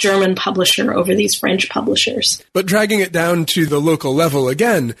this German publisher over these French publishers. But dragging it down to the local level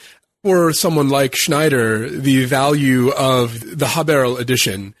again, for someone like Schneider, the value of the Haberl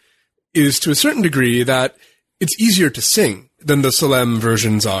edition is to a certain degree that it's easier to sing than the Salem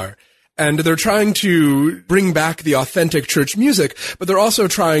versions are. And they're trying to bring back the authentic church music, but they're also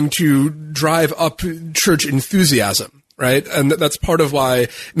trying to drive up church enthusiasm, right? And that's part of why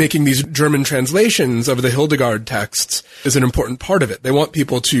making these German translations of the Hildegard texts is an important part of it. They want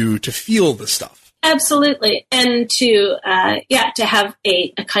people to feel the stuff. Absolutely. And to have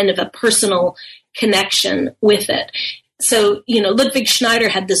a kind of a personal connection with it. So, you know, Ludwig Schneider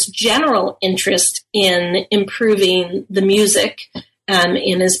had this general interest in improving the music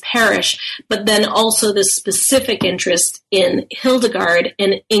in his parish, but then also this specific interest in Hildegard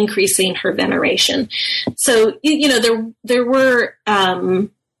and increasing her veneration. So, you know, there were, in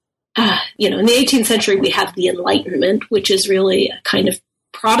the 18th century, we have the Enlightenment, which is really a kind of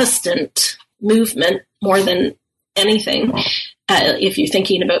Protestant movement more than anything. If you're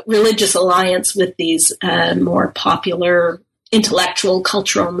thinking about religious alliance with these more popular intellectual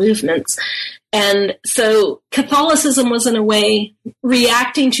resistal movements. And so Catholicism was, in a way,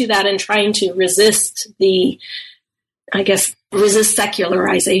 reacting to that and trying to resist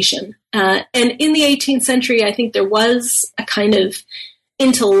secularization. And in the 18th century, I think there was a kind of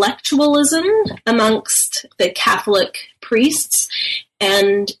intellectualism amongst the Catholic priests.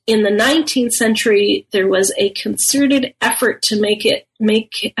 And in the 19th century, there was a concerted effort to make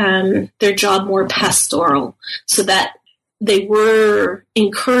their job more pastoral, so that they were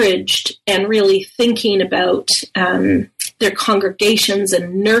encouraged and really thinking about their congregations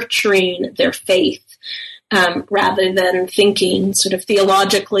and nurturing their faith, rather than thinking sort of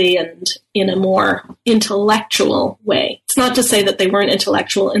theologically and in a more intellectual way. It's not to say that they weren't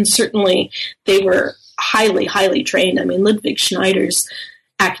intellectual, and certainly they were highly, highly trained. I mean, Ludwig Schneider's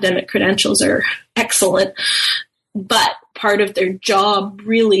academic credentials are excellent, but part of their job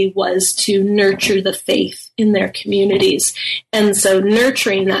really was to nurture the faith in their communities. And so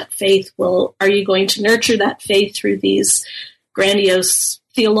nurturing that faith, are you going to nurture that faith through these grandiose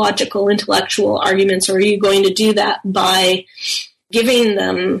theological, intellectual arguments, or are you going to do that by giving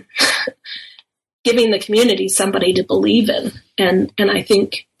the community somebody to believe in? And I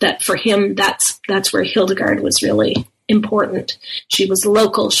think that for him, that's where Hildegard was really important. She was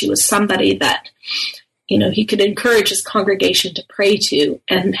local. She was somebody that, you know, he could encourage his congregation to pray to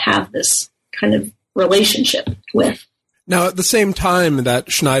and have this kind of relationship with. Now, at the same time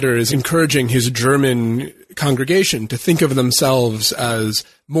that Schneider is encouraging his German congregation to think of themselves as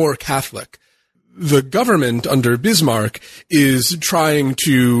more Catholic. The government under Bismarck is trying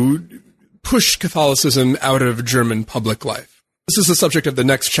to push Catholicism out of German public life. This is the subject of the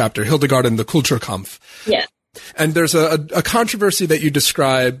next chapter, Hildegard and the Kulturkampf. Yeah. And there's a controversy that you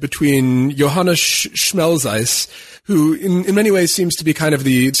describe between Johannes Schmelzis, who in many ways seems to be kind of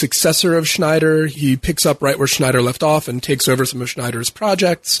the successor of Schneider. He picks up right where Schneider left off and takes over some of Schneider's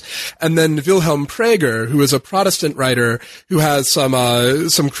projects. And then Wilhelm Praeger, who is a Protestant writer who has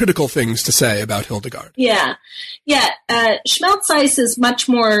some critical things to say about Hildegard. Yeah. Schmelzis is much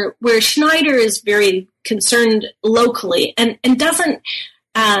more where Schneider is very concerned locally and doesn't,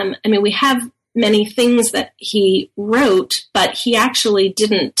 we have many things that he wrote, but he actually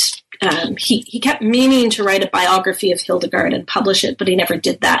didn't. He kept meaning to write a biography of Hildegard and publish it, but he never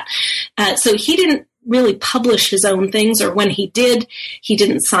did that. So he didn't really publish his own things, or when he did, he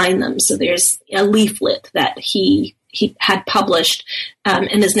didn't sign them. So there's a leaflet that he had published,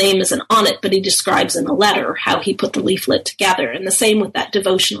 and his name isn't on it, but he describes in a letter how he put the leaflet together. And the same with that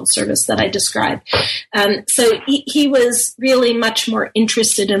devotional service that I described. So he was really much more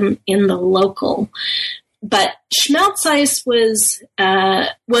interested in the local. But Schmelzis was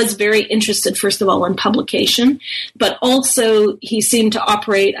very interested, first of all, in publication, but also he seemed to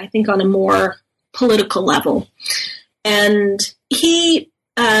operate, I think, on a more political level. And Schmelzis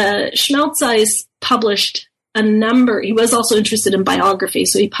published he was also interested in biography,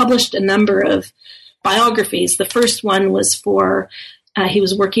 so he published a number of biographies. The first one was he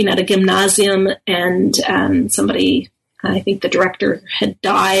was working at a gymnasium, and somebody, I think the director, had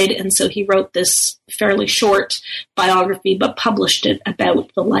died, and so he wrote this fairly short biography, but published it about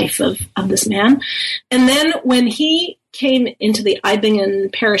the life of this man. And then when he came into the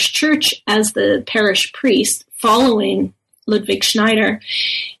Eibingen parish church as the parish priest, following Ludwig Schneider,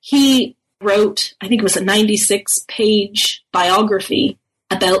 he wrote, I think it was a 96-page biography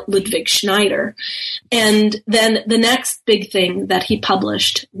about Ludwig Schneider. And then the next big thing that he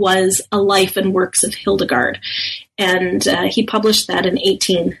published was A Life and Works of Hildegard. And he published that in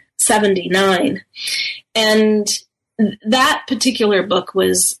 1879. And that particular book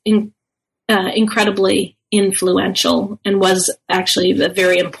was incredibly influential and was actually a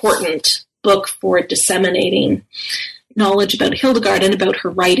very important book for disseminating knowledge about Hildegard and about her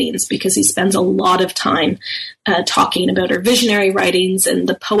writings, because he spends a lot of time talking about her visionary writings and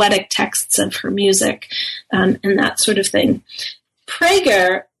the poetic texts of her music, and that sort of thing.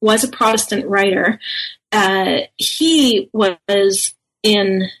 Praeger was a Protestant writer. He was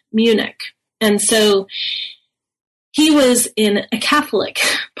in Munich, and so he was in a Catholic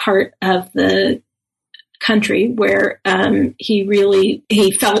part of the country where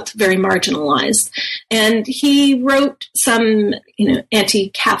he felt very marginalized, and he wrote some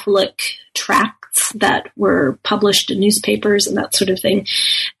anti-Catholic tracts that were published in newspapers and that sort of thing.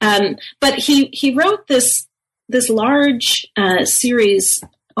 But he wrote this large series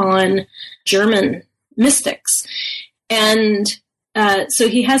on German mystics, and so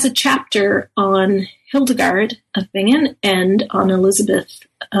he has a chapter on Hildegard of Bingen and on Elizabeth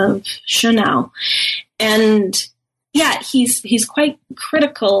of Schönau. And he's quite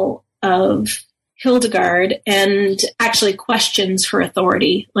critical of Hildegard and actually questions her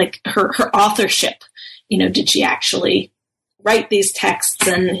authority, like her authorship. Did she actually write these texts?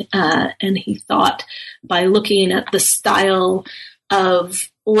 And he thought, by looking at the style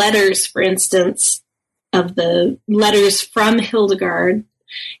of letters, for instance, of the letters from Hildegard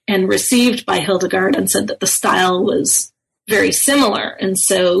and received by Hildegard, and said that the style was very similar, and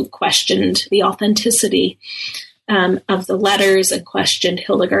so questioned the authenticity of the letters and questioned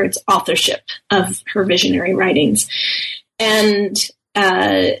Hildegard's authorship of her visionary writings, and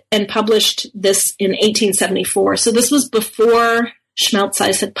published this in 1874. So this was before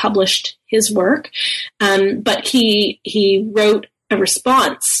Schmelzis had published his work, but he wrote a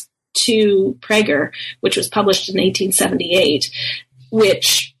response to Praeger, which was published in 1878,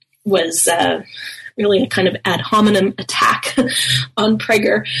 which was really a kind of ad hominem attack on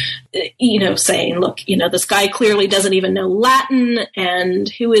Praeger, saying, look, this guy clearly doesn't even know Latin, and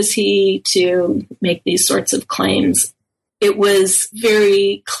who is he to make these sorts of claims? It was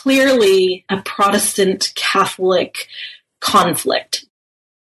very clearly a Protestant Catholic conflict.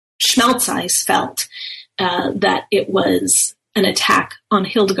 Schmelzis felt that it was an attack on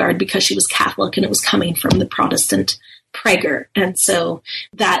Hildegard because she was Catholic and it was coming from the Protestant Praeger. And so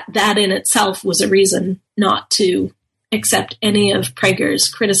that in itself was a reason not to accept any of Praeger's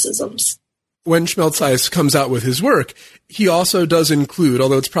criticisms. When Schmelzis comes out with his work, he also does include,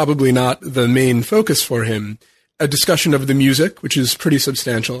 although it's probably not the main focus for him, a discussion of the music, which is pretty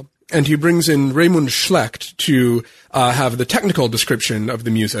substantial, And he brings in Raimund Schlecht to have the technical description of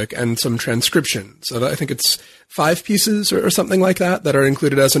the music and some transcription. So I think it's 5 pieces or something like that are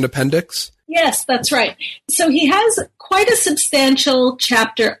included as an appendix. Yes, that's right. So he has quite a substantial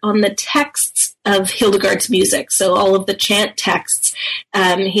chapter on the texts of Hildegard's music. So all of the chant texts,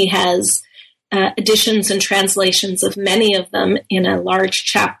 he has editions and translations of many of them in a large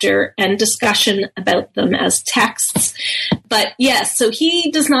chapter and discussion about them as texts. But yes, so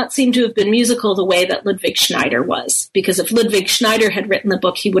he does not seem to have been musical the way that Ludwig Schneider was, because if Ludwig Schneider had written the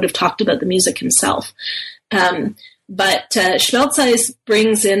book, he would have talked about the music himself. But Schmelzis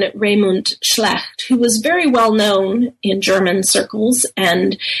brings in Raimund Schlecht, who was very well known in German circles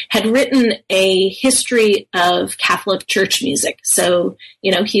and had written a history of Catholic church music. So,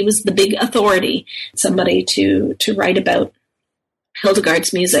 he was the big authority, somebody to write about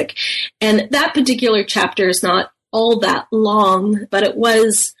Hildegard's music. And that particular chapter is not all that long, but it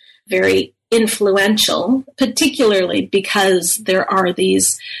was very influential, particularly because there are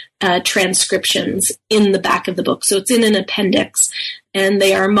these transcriptions in the back of the book. So it's in an appendix, and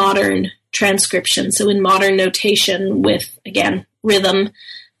they are modern transcriptions. So in modern notation with, again, rhythm,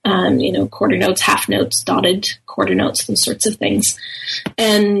 quarter notes, half notes, dotted quarter notes, those sorts of things.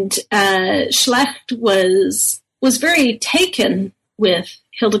 And Schlecht was very taken with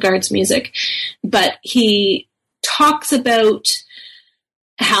Hildegard's music, but he talks about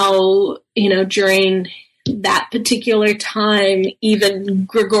how, during that particular time, even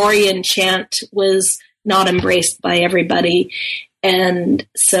Gregorian chant was not embraced by everybody. And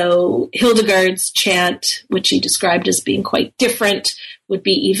so Hildegard's chant, which he described as being quite different, would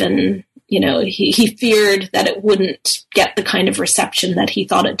be even, he feared that it wouldn't get the kind of reception that he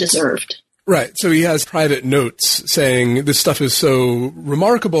thought it deserved. Right. So he has private notes saying this stuff is so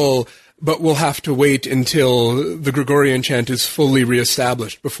remarkable, but we'll have to wait until the Gregorian chant is fully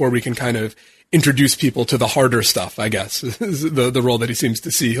reestablished before we can kind of introduce people to the harder stuff, I guess, is the role that he seems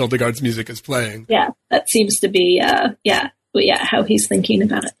to see Hildegard's music as playing. Yeah, that seems to be, how he's thinking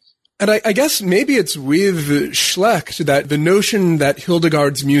about it. And I guess maybe it's with Schlecht that the notion that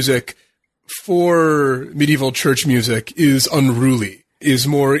Hildegard's music for medieval church music is unruly, is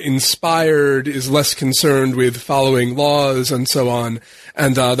more inspired, is less concerned with following laws and so on,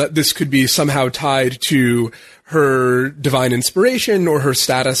 and that this could be somehow tied to her divine inspiration or her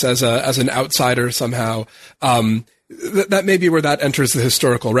status as an outsider somehow. That may be where that enters the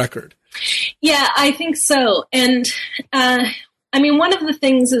historical record. Yeah, I think so. And one of the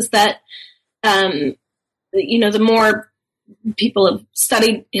things is that the more people have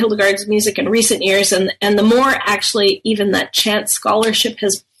studied Hildegard's music in recent years, and the more actually even that chant scholarship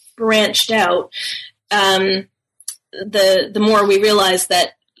has branched out, the more we realize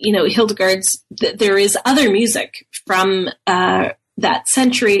that Hildegard's, there is other music from that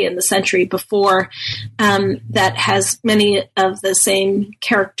century and the century before that has many of the same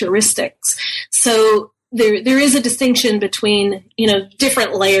characteristics. So there is a distinction between,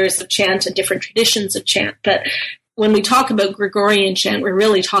 different layers of chant and different traditions of chant. But when we talk about Gregorian chant, we're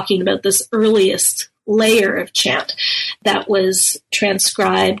really talking about this earliest layer of chant that was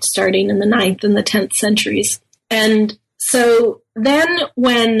transcribed starting in the 9th and the 10th centuries. And so then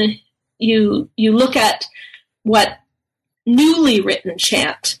when you look at what newly written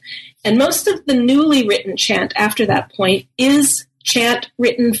chant, and most of the newly written chant after that point is chant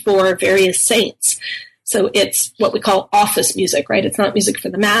written for various saints. So it's what we call office music, right? It's not music for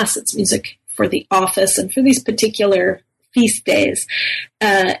the Mass, it's music for the office and for these particular feast days.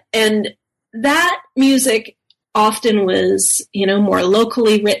 And that music often was, more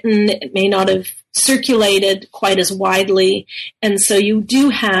locally written. It may not have circulated quite as widely. And so you do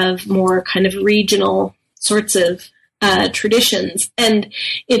have more kind of regional sorts of traditions, and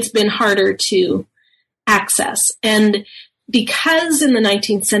it's been harder to access. And because in the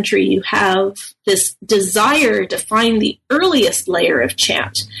 19th century you have this desire to find the earliest layer of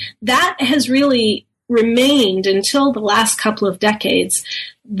chant, that has really remained until the last couple of decades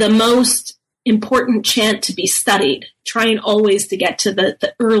the most important chant to be studied, trying always to get to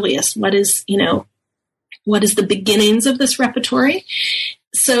the earliest. What is the beginnings of this repertory?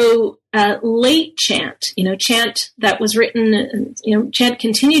 So late chant, chant that was written, chant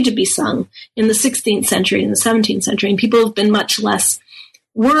continued to be sung in the 16th century and the 17th century, and people have been much less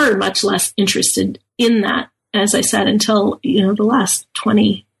interested in that, as I said, until, the last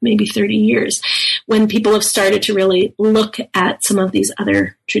 20, maybe 30 years, when people have started to really look at some of these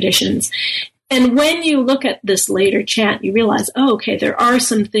other traditions. And when you look at this later chant, you realize, there are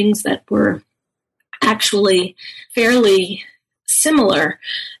some things that were actually fairly similar.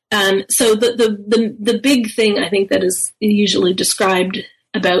 So the big thing I think that is usually described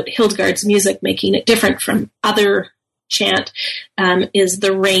about Hildegard's music, making it different from other chant, is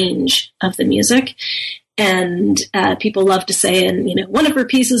the range of the music. And people love to say, and one of her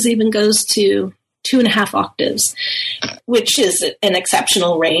pieces even goes to 2.5 octaves, which is an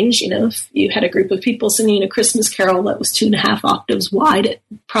exceptional range. If you had a group of people singing a Christmas carol that was 2.5 octaves wide, it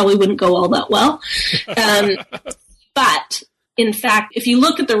probably wouldn't go all that well. But in fact, if you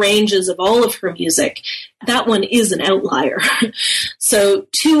look at the ranges of all of her music, that one is an outlier. So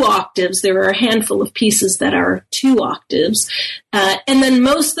 2 octaves, there are a handful of pieces that are 2 octaves. And then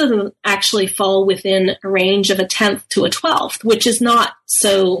most of them actually fall within a range of a 10th to a 12th, which is not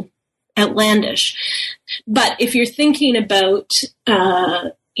so outlandish. But if you're thinking about,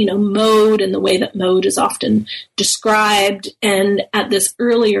 mode and the way that mode is often described, and at this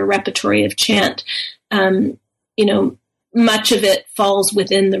earlier repertory of chant, much of it falls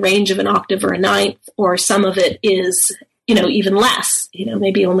within the range of an octave or a ninth, or some of it is, even less,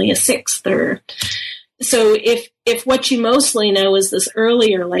 maybe only a sixth. Or so if what you mostly know is this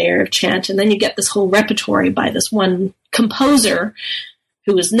earlier layer of chant, and then you get this whole repertory by this one composer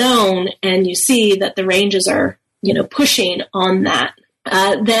who is known, and you see that the ranges are, pushing on that,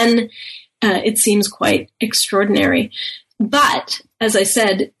 then it seems quite extraordinary. But as I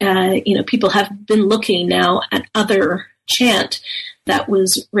said, people have been looking now at other chant that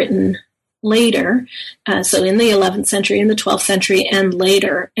was written later, so in the 11th century, in the 12th century, and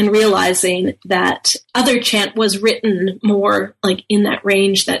later, and realizing that other chant was written more like in that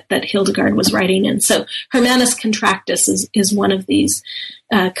range that Hildegard was writing in. So Hermannus Contractus is one of these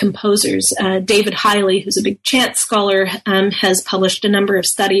composers. David Hiley, who's a big chant scholar, has published a number of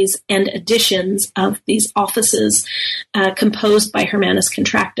studies and editions of these offices composed by Hermannus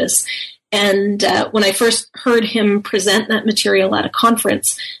Contractus. And when I first heard him present that material at a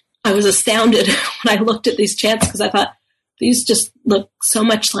conference, I was astounded when I looked at these chants, because I thought, these just look so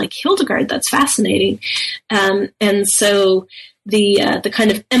much like Hildegard. That's fascinating. And so the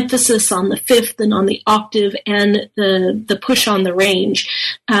kind of emphasis on the fifth and on the octave and the push on the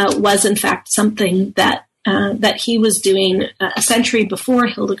range was in fact something that he was doing a century before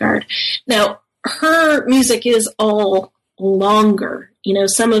Hildegard. Now, her music is all longer.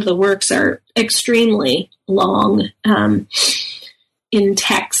 Some of the works are extremely long in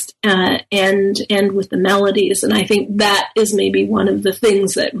text and with the melodies, and I think that is maybe one of the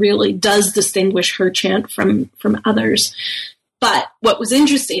things that really does distinguish her chant from others. But what was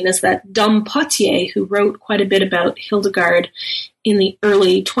interesting is that Dom Potier, who wrote quite a bit about Hildegard in the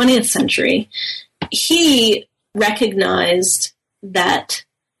early 20th century, he recognized that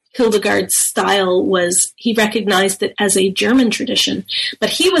Hildegard's style he recognized it as a German tradition, but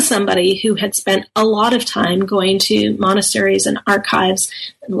he was somebody who had spent a lot of time going to monasteries and archives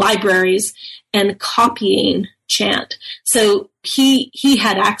and libraries and copying chant. So he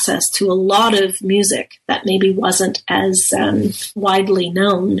had access to a lot of music that maybe wasn't as widely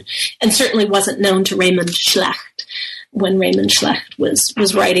known, and certainly wasn't known to Raymond Schlecht when Raymond Schlecht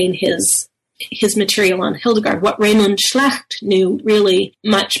was writing his material on Hildegard. What Raymond Schlecht knew really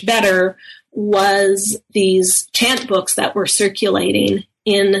much better was these chant books that were circulating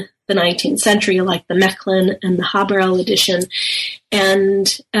in the 19th century, like the Mechlin and the Haberl edition.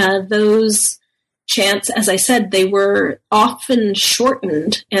 And those chants, as I said, they were often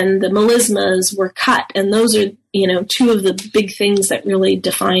shortened, and the melismas were cut. And those are, two of the big things that really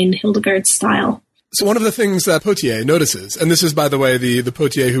define Hildegard's style. So one of the things that Potier notices, and this is, by the way, the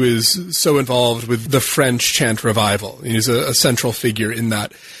Potier who is so involved with the French chant revival, he's a central figure in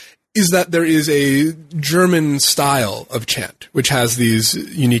that, is that there is a German style of chant, which has these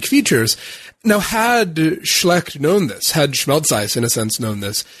unique features. Now, had Schlecht known this, had Schmelzis, in a sense, known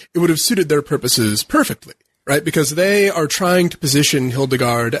this, it would have suited their purposes perfectly, right? Because they are trying to position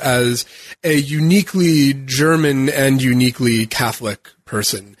Hildegard as a uniquely German and uniquely Catholic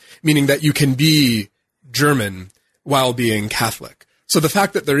person, meaning that you can be German while being Catholic. So the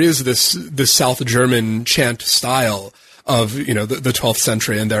fact that there is this South German chant style of, the 12th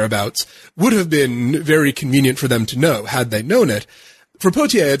century and thereabouts would have been very convenient for them to know had they known it. For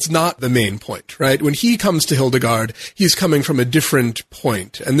Potier, it's not the main point, right? When he comes to Hildegard, he's coming from a different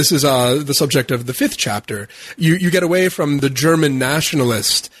point. And this is the subject of the 5th chapter. You get away from the German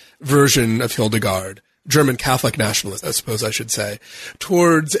nationalist version of Hildegard, German Catholic nationalist, I suppose I should say,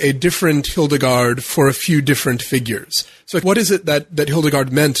 towards a different Hildegard for a few different figures. So what is it that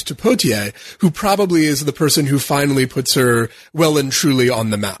Hildegard meant to Potier, who probably is the person who finally puts her well and truly on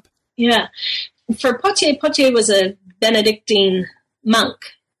the map? Yeah. For Potier was a Benedictine monk,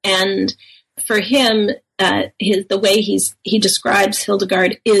 and for him, the way he describes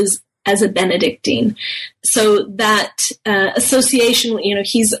Hildegard is as a Benedictine. So that association,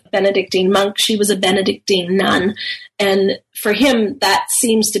 he's a Benedictine monk, she was a Benedictine nun. And for him, that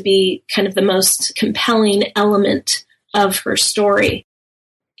seems to be kind of the most compelling element of her story.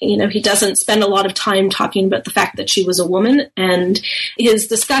 He doesn't spend a lot of time talking about the fact that she was a woman, and his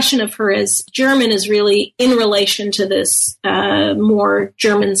discussion of her as German is really in relation to this more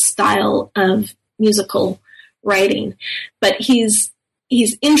German style of musical writing. But he's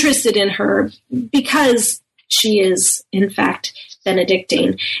interested in her because she is, in fact,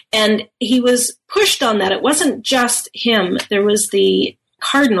 Benedictine. And he was pushed on that. It wasn't just him. There was the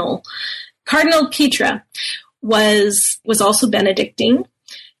Cardinal. Cardinal Petre was also Benedictine,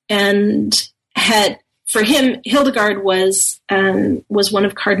 and for him, Hildegard was one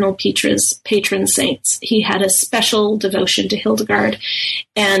of Cardinal Petre's patron saints. He had a special devotion to Hildegard,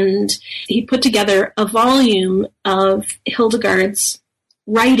 and he put together a volume of Hildegard's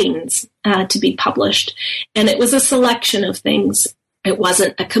writings to be published. And it was a selection of things. It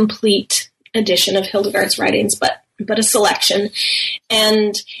wasn't a complete edition of Hildegard's writings, but a selection.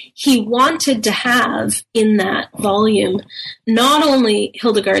 And he wanted to have in that volume not only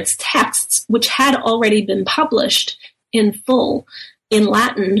Hildegard's texts, which had already been published in full in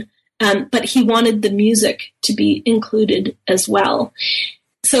Latin, but he wanted the music to be included as well.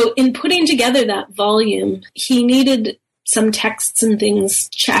 So in putting together that volume, he needed some texts and things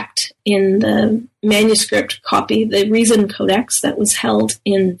checked in the manuscript copy, the Reason Codex that was held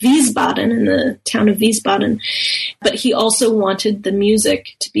in Wiesbaden, in the town of Wiesbaden. But he also wanted the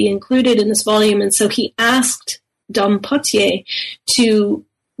music to be included in this volume. And so he asked Dom Potier to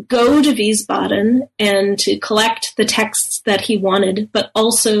go to Wiesbaden and to collect the texts that he wanted, but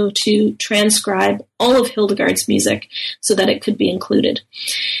also to transcribe all of Hildegard's music so that it could be included.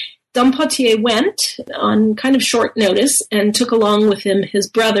 Dom Potier went on kind of short notice and took along with him his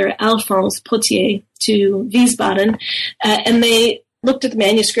brother, Alphonse Potier, to Wiesbaden. And they looked at the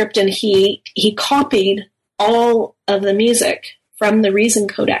manuscript, and he copied all of the music from the Reason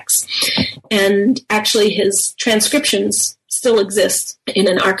Codex. And actually his transcriptions still exist in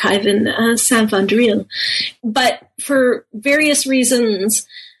an archive in Saint-Vandrille. But for various reasons,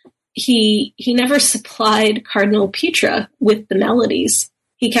 he never supplied Cardinal Petre with the melodies.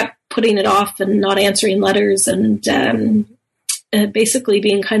 He kept putting it off and not answering letters and basically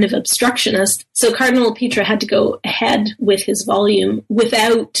being kind of obstructionist. So Cardinal Petre had to go ahead with his volume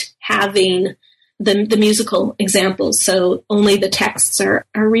without having the musical examples. So only the texts are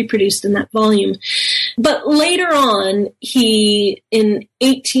reproduced in that volume. But later on, in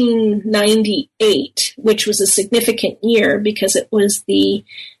 1898, which was a significant year because it was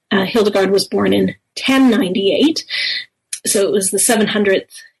Hildegard was born in 1098. So it was the 700th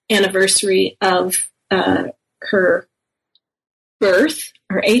anniversary of her birth,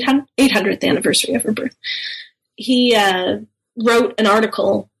 or 800th anniversary of her birth. He wrote an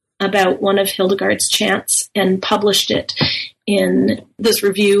article about one of Hildegard's chants and published it in this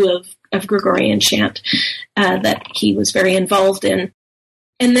review of Gregorian chant that he was very involved in.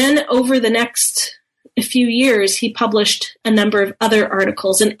 And then over the next few years, he published a number of other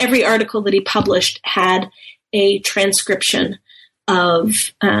articles, and every article that he published had a transcription of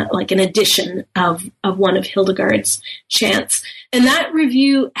like an edition of one of Hildegard's chants. And that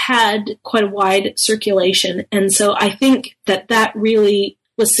review had quite a wide circulation. And so I think that really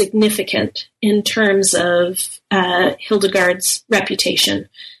was significant in terms of Hildegard's reputation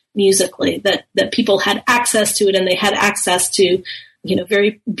musically, that people had access to it, and they had access to,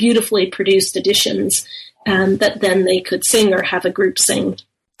 very beautifully produced editions that then they could sing or have a group sing.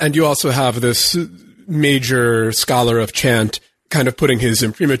 And you also have this major scholar of chant kind of putting his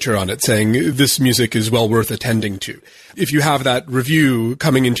imprimatur on it, saying this music is well worth attending to. If you have that review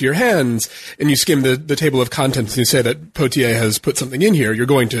coming into your hands and you skim the table of contents and you say that Potier has put something in here, you're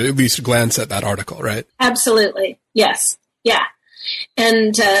going to at least glance at that article, right? Absolutely. Yes. Yeah.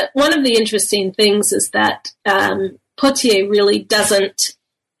 And one of the interesting things is that Potier really doesn't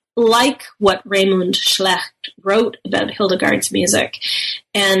like what Raymond Schlecht wrote about Hildegard's music.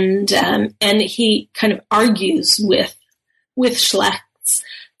 And he kind of argues with Schlecht's,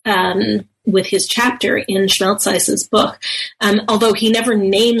 with his chapter in Schmelzeis's book. Although he never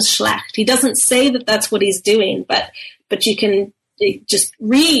names Schlecht. He doesn't say that that's what he's doing, but you can just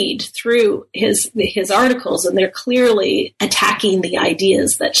read through his articles, and they're clearly attacking the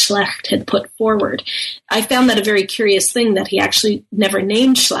ideas that Schlecht had put forward. I found that a very curious thing that he actually never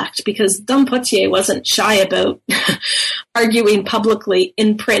named Schlecht, because Dom Potier wasn't shy about arguing publicly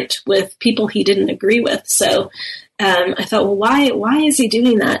in print with people he didn't agree with. So I thought, well, why is he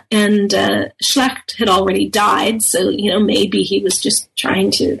doing that? And Schlecht had already died, so maybe he was just trying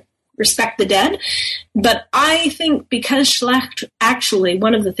to respect the dead. But I think because Schlecht, actually,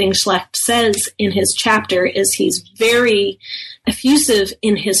 one of the things Schlecht says in his chapter is he's very effusive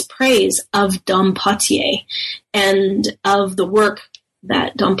in his praise of Dom Potier and of the work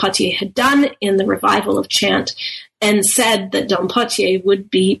that Dom Potier had done in the revival of chant, and said that Dom Potier would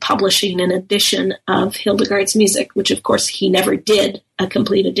be publishing an edition of Hildegard's music, which of course he never did a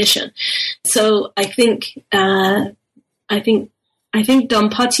complete edition. So I think Dom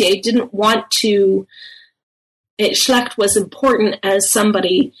Potier didn't want to. Schlecht was important as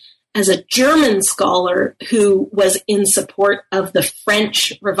somebody, as a German scholar who was in support of the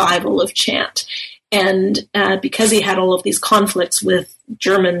French revival of chant. And because he had all of these conflicts with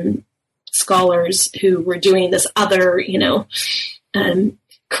German scholars who were doing this other,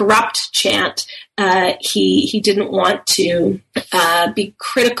 corrupt chant, he didn't want to be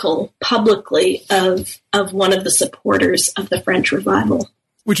critical publicly of one of the supporters of the French revival.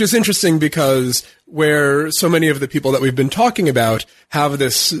 Which is interesting because where so many of the people that we've been talking about have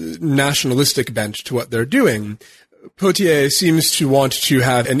this nationalistic bent to what they're doing, Potier seems to want to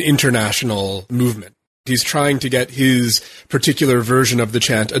have an international movement. He's trying to get his particular version of the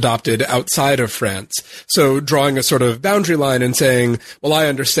chant adopted outside of France. So drawing a sort of boundary line and saying, well, I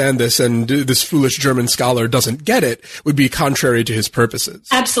understand this and this foolish German scholar doesn't get it would be contrary to his purposes.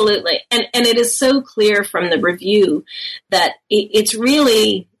 Absolutely. And it is so clear from the review that it's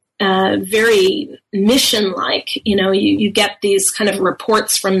really very mission-like. You get these kind of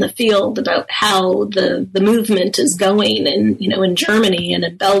reports from the field about how the movement is going in Germany and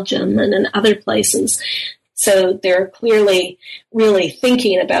in Belgium and in other places. So they're clearly really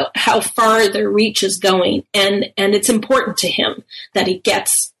thinking about how far their reach is going. And it's important to him that he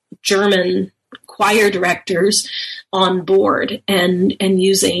gets German choir directors on board and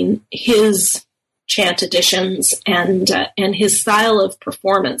using his chant editions and his style of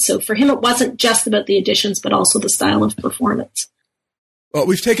performance. So for him, it wasn't just about the editions, but also the style of performance. Well,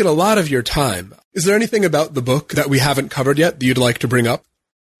 we've taken a lot of your time. Is there anything about the book that we haven't covered yet that you'd like to bring up?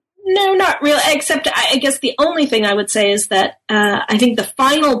 No, not really, except I guess the only thing I would say is that I think the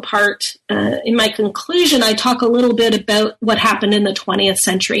final part, in my conclusion, I talk a little bit about what happened in the 20th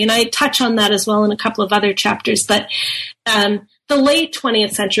century, and I touch on that as well in a couple of other chapters, but the late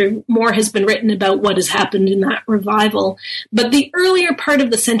 20th century, more has been written about what has happened in that revival. But the earlier part of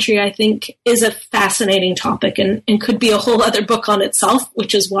the century, I think, is a fascinating topic and could be a whole other book on itself,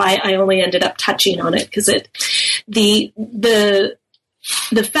 which is why I only ended up touching on it, because the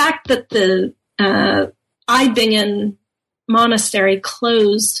fact that the Bingen monastery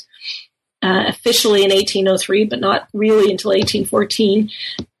closed officially in 1803, but not really until 1814,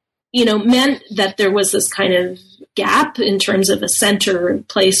 meant that there was this kind of gap in terms of a center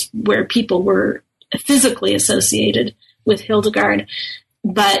place where people were physically associated with Hildegard.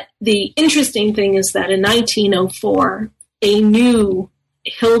 But the interesting thing is that in 1904, a new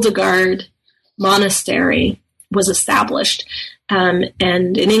Hildegard monastery was established. And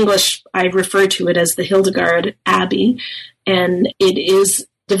in English, I refer to it as the Hildegard Abbey, and it is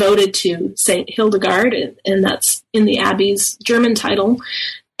devoted to Saint Hildegard, and that's in the Abbey's German title.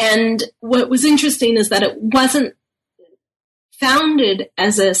 And what was interesting is that it wasn't founded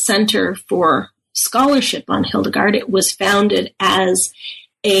as a center for scholarship on Hildegard. It was founded as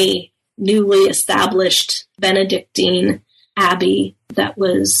a newly established Benedictine abbey that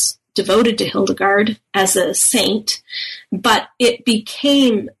was devoted to Hildegard as a saint, but it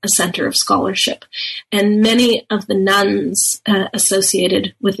became a center of scholarship. And many of the nuns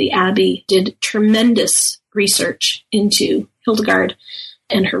associated with the abbey did tremendous research into Hildegard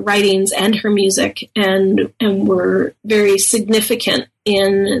and her writings and her music, and were very significant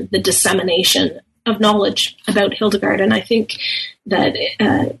in the dissemination of knowledge about Hildegard. And I think that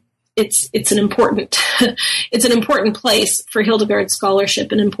it's an important it's an important place for Hildegard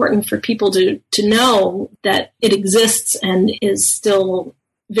scholarship, and important for people to know that it exists and is still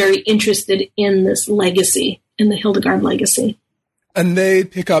very interested in this legacy, in the Hildegard legacy. And they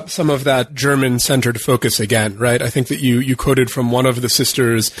pick up some of that German-centered focus again, right? I think that you quoted from one of the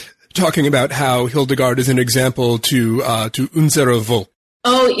sisters talking about how Hildegard is an example to unsere Volk.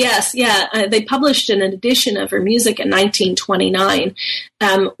 Oh, yes, yeah. They published an edition of her music in 1929,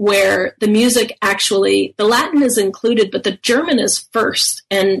 where the music actually, the Latin is included, but the German is first.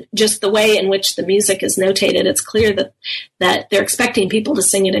 And just the way in which the music is notated, it's clear that they're expecting people to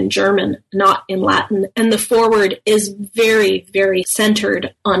sing it in German, not in Latin. And the foreword is very, very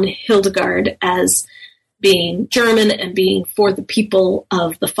centered on Hildegard as being German and being for the people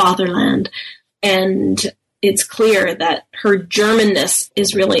of the fatherland. And it's clear that her Germanness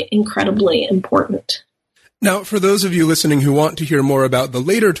is really incredibly important. Now, for those of you listening who want to hear more about the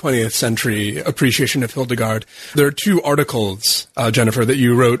later 20th century appreciation of Hildegard, there are 2 articles, Jennifer, that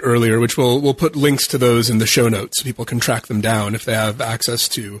you wrote earlier, which we'll put links to those in the show notes so people can track them down if they have access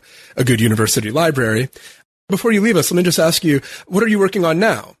to a good university library. Before you leave us, let me just ask you, what are you working on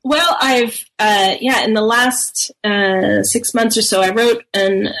now? Well, I've in the last 6 months or so, I've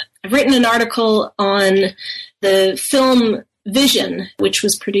written an article on the film Vision, which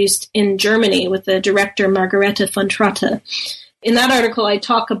was produced in Germany with the director Margarete von Trotta. In that article, I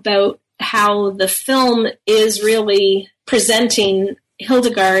talk about how the film is really presenting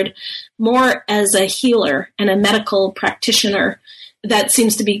Hildegard more as a healer and a medical practitioner. That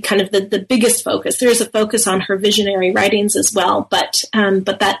seems to be kind of the biggest focus. There is a focus on her visionary writings as well, but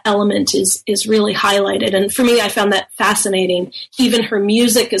that element is really highlighted. And for me, I found that fascinating. Even her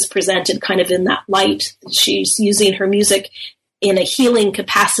music is presented kind of in that light. She's using her music in a healing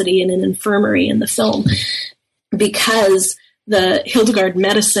capacity in an infirmary in the film, because the Hildegard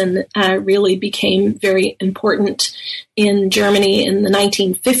medicine really became very important in Germany in the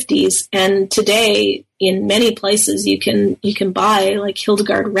 1950s. And today, in many places, you can buy like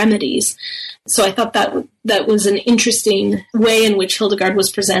Hildegard remedies. So I thought that was an interesting way in which Hildegard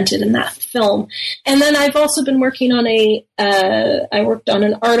was presented in that film. And then I've also been working on I worked on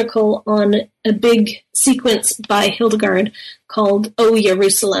an article on a big sequence by Hildegard called O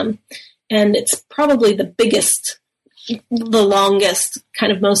Jerusalem. And it's probably the biggest, the longest,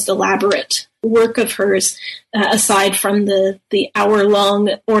 kind of most elaborate work of hers, aside from the hour-long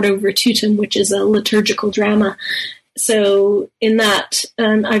Ordo Virtutum, which is a liturgical drama. So in that,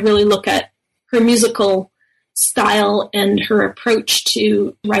 I really look at her musical style and her approach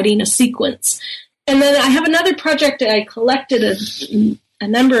to writing a sequence. And then I have another project. I collected a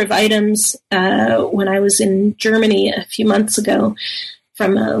number of items when I was in Germany a few months ago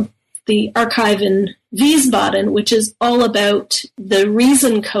from the archive in Wiesbaden, which is all about the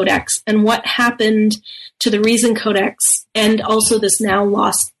Reason Codex and what happened to the Reason Codex and also this now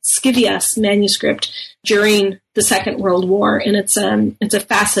lost Scivias manuscript during the Second World War. And it's a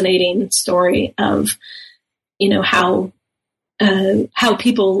fascinating story of, how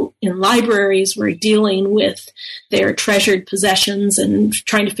people in libraries were dealing with their treasured possessions and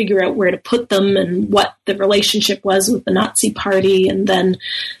trying to figure out where to put them and what the relationship was with the Nazi Party. And then,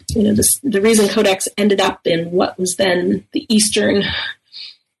 the Reason Codex ended up in what was then the Eastern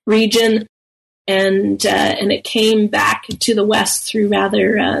region. And it came back to the West through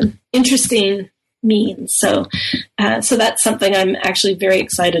rather interesting means. So that's something I'm actually very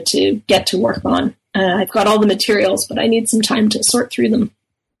excited to get to work on. I've got all the materials, but I need some time to sort through them.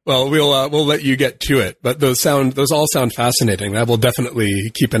 Well, we'll let you get to it, but those all sound fascinating. I will definitely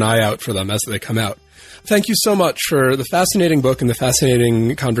keep an eye out for them as they come out. Thank you so much for the fascinating book and the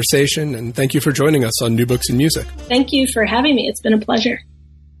fascinating conversation, and thank you for joining us on New Books in Music. Thank you for having me. It's been a pleasure.